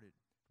brokenhearted,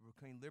 to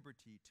proclaim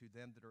liberty to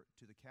them that are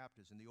to the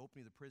captives, and the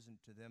opening of the prison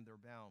to them that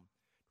are bound,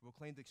 to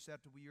proclaim the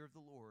acceptable year of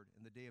the Lord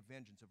and the day of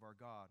vengeance of our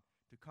God,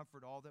 to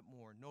comfort all that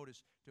mourn.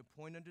 Notice, to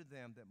appoint unto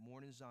them that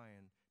mourn in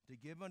Zion, to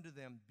give unto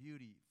them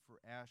beauty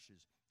for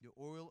ashes, the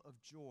oil of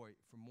joy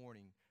for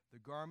mourning, the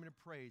garment of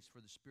praise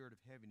for the spirit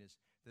of heaviness,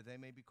 that they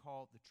may be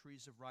called the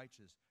trees of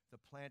righteousness, the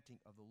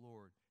planting of the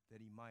Lord, that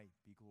he might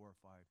be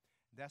glorified.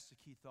 That's the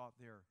key thought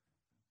there.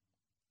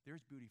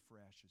 There's beauty for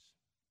ashes.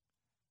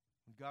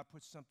 When God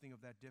puts something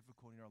of that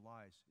difficulty in our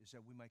lives, is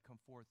that we might come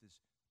forth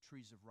as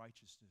trees of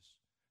righteousness.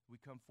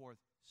 We come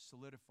forth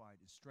solidified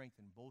and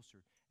strengthened,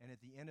 bolstered, and at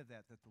the end of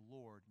that, that the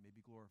Lord may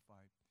be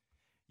glorified.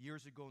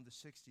 Years ago in the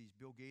 60s,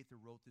 Bill Gaither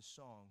wrote this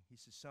song. He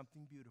says,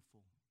 something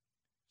beautiful,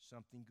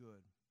 something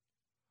good.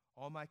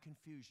 All my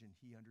confusion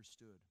he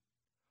understood.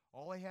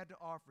 All I had to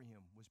offer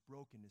him was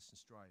brokenness and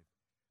strife,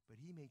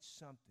 but he made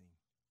something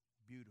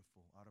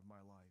beautiful out of my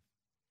life.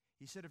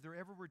 He said, if there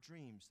ever were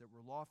dreams that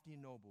were lofty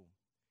and noble,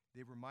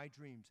 they were my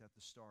dreams at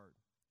the start.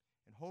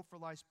 And hope for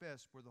life's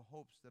best were the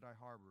hopes that I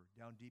harbor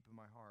down deep in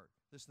my heart.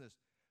 Listen to this.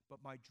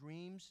 But my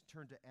dreams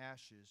turned to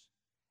ashes,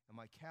 and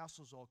my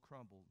castles all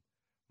crumbled.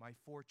 My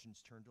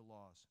fortunes turned to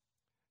loss.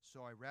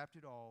 So I wrapped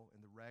it all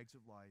in the rags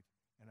of life,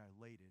 and I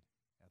laid it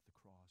at the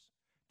cross.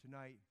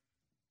 Tonight,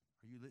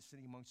 are you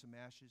sitting among some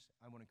ashes?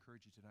 I want to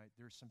encourage you tonight.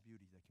 There's some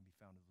beauty that can be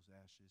found in those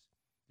ashes.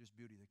 There's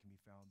beauty that can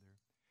be found there.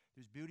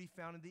 There's beauty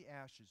found in the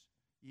ashes.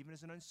 Even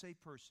as an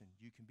unsaved person,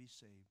 you can be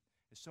saved.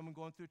 As someone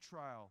going through a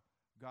trial,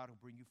 God will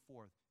bring you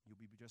forth. You'll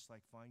be just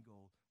like fine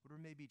gold. Whatever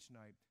it may be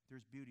tonight,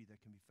 there's beauty that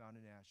can be found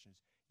in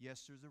ashes.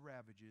 Yes, there's the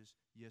ravages.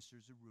 Yes,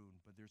 there's the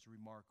ruin, but there's a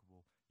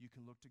remarkable. You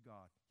can look to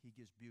God. He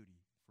gives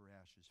beauty for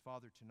ashes.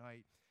 Father,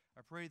 tonight,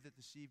 I pray that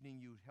this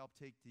evening you would help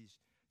take these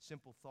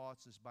simple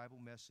thoughts, this Bible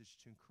message,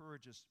 to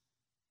encourage us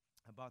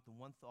about the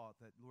one thought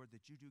that, Lord,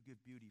 that you do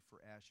give beauty for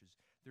ashes.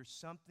 There's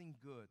something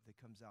good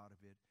that comes out of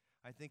it.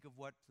 I think of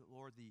what,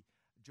 Lord,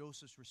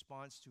 Joseph's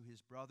response to his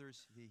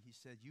brothers. He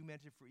said, you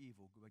meant it for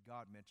evil, but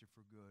God meant it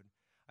for good.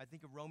 I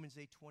think of Romans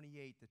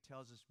 8:28 that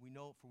tells us, we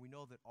know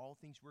that all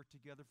things work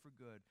together for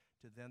good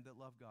to them that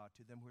love God,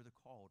 to them who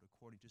are called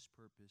according to his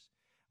purpose.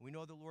 And we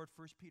know the Lord,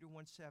 1 Peter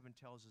 1:7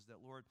 tells us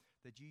that, Lord,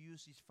 that you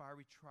use these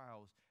fiery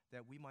trials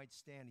that we might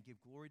stand and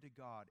give glory to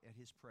God at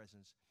his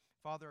presence.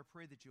 Father, I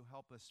pray that you'll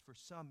help us for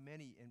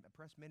many, and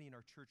perhaps many in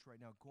our church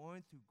right now,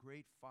 going through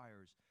great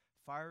fires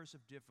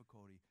of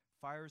difficulty,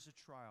 fires of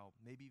trial,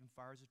 maybe even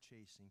fires of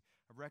chastening,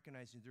 of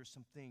recognizing there's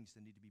some things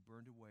that need to be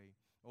burned away.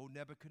 Old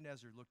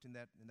Nebuchadnezzar looked in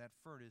that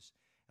furnace,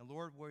 and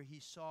Lord, where he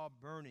saw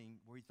burning,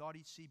 where he thought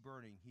he'd see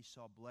burning, he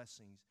saw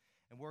blessings.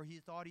 And where he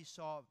thought he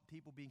saw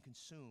people being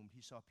consumed,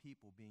 he saw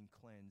people being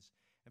cleansed.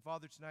 And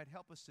Father, tonight,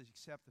 help us to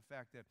accept the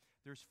fact that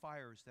there's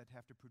fires that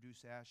have to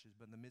produce ashes,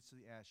 but in the midst of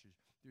the ashes,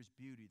 there's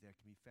beauty that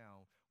can be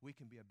found. We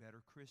can be a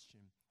better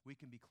Christian. We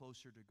can be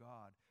closer to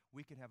God.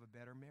 We can have a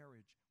better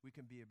marriage. We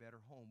can be a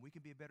better home. We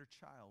can be a better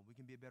child. We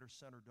can be a better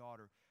son or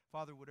daughter.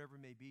 Father, whatever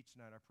it may be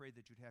tonight, I pray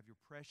that you'd have your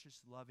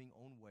precious, loving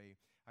own way.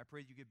 I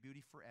pray that you give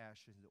beauty for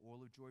ashes and the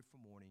oil of joy for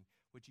mourning.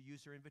 Would you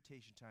use our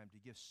invitation time to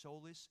give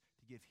solace,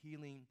 to give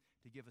healing,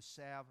 to give a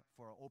salve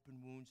for our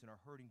open wounds and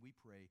our hurting, we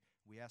pray.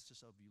 We ask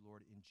this of you,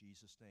 Lord, in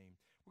Jesus' name.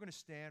 We're going to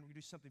stand. We're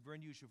going to do something very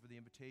unusual for the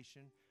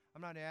invitation.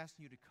 I'm not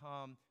asking you to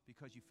come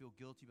because you feel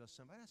guilty about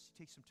something. I ask you to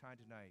take some time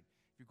tonight.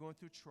 If you're going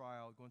through a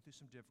trial, going through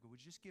some difficulty,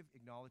 would you just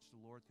acknowledge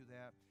the Lord through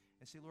that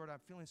and say, Lord,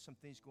 I'm feeling some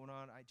things going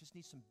on. I just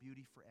need some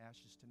beauty for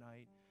ashes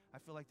tonight.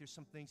 I feel like there's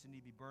some things that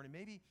need to be burning.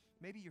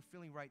 Maybe you're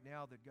feeling right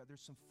now that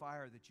there's some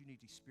fire that you need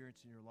to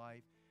experience in your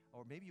life,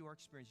 or maybe you are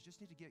experiencing. You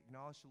just need to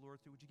acknowledge the Lord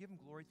through. Would you give him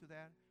glory through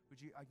that?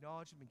 Would you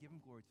acknowledge him and give him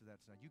glory through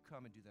that tonight? You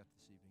come and do that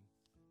this evening.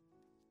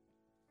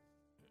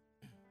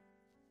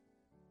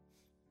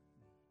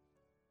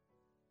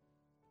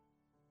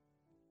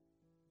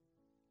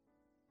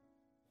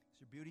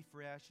 Is there beauty for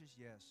ashes?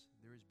 Yes,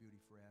 there is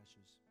beauty for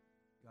ashes.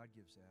 God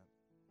gives that.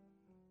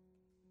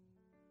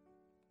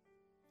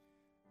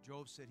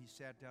 Job said he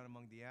sat down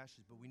among the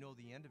ashes, but we know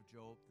the end of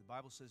Job. The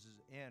Bible says his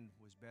end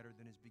was better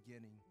than his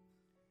beginning.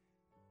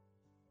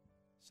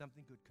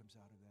 Something good comes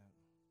out of that.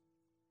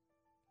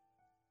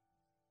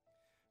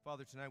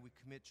 Father, tonight we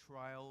commit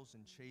trials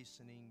and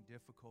chastening,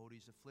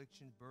 difficulties,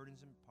 afflictions, burdens,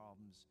 and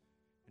problems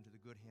into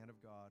the good hand of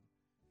God.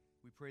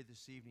 We pray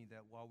this evening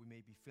that while we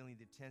may be feeling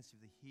the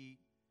intensity of the heat,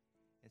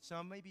 and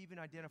some may be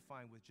even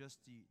identifying with just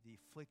the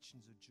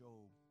afflictions of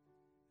Job,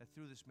 that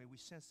through this may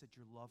we sense that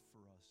your love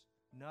for us,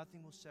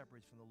 Nothing will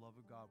separate us from the love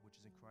of God, which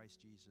is in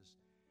Christ Jesus.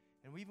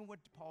 And even what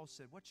Paul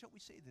said, what shall we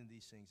say then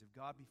these things? If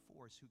God be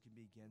for us, who can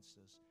be against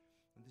us?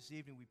 And this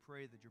evening we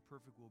pray that your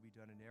perfect will be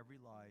done in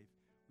every life.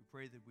 We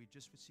pray that we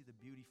just would see the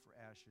beauty for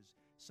ashes.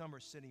 Some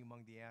are sitting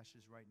among the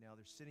ashes right now.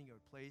 They're sitting at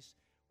a place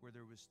where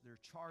there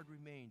are charred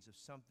remains of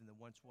something that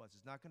once was.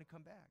 It's not going to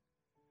come back,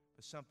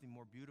 but something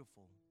more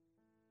beautiful,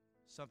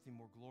 something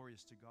more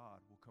glorious to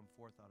God will come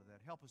forth out of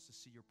that. Help us to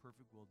see your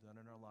perfect will done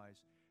in our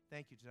lives.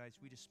 Thank you tonight.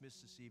 As we dismiss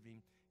this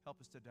evening,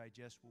 help us to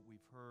digest what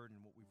we've heard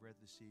and what we've read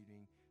this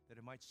evening, that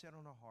it might set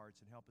on our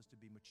hearts and help us to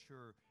be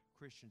mature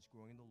Christians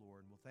growing in the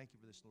Lord. And we'll thank you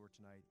for this, Lord,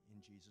 tonight in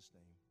Jesus'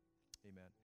 name. Amen.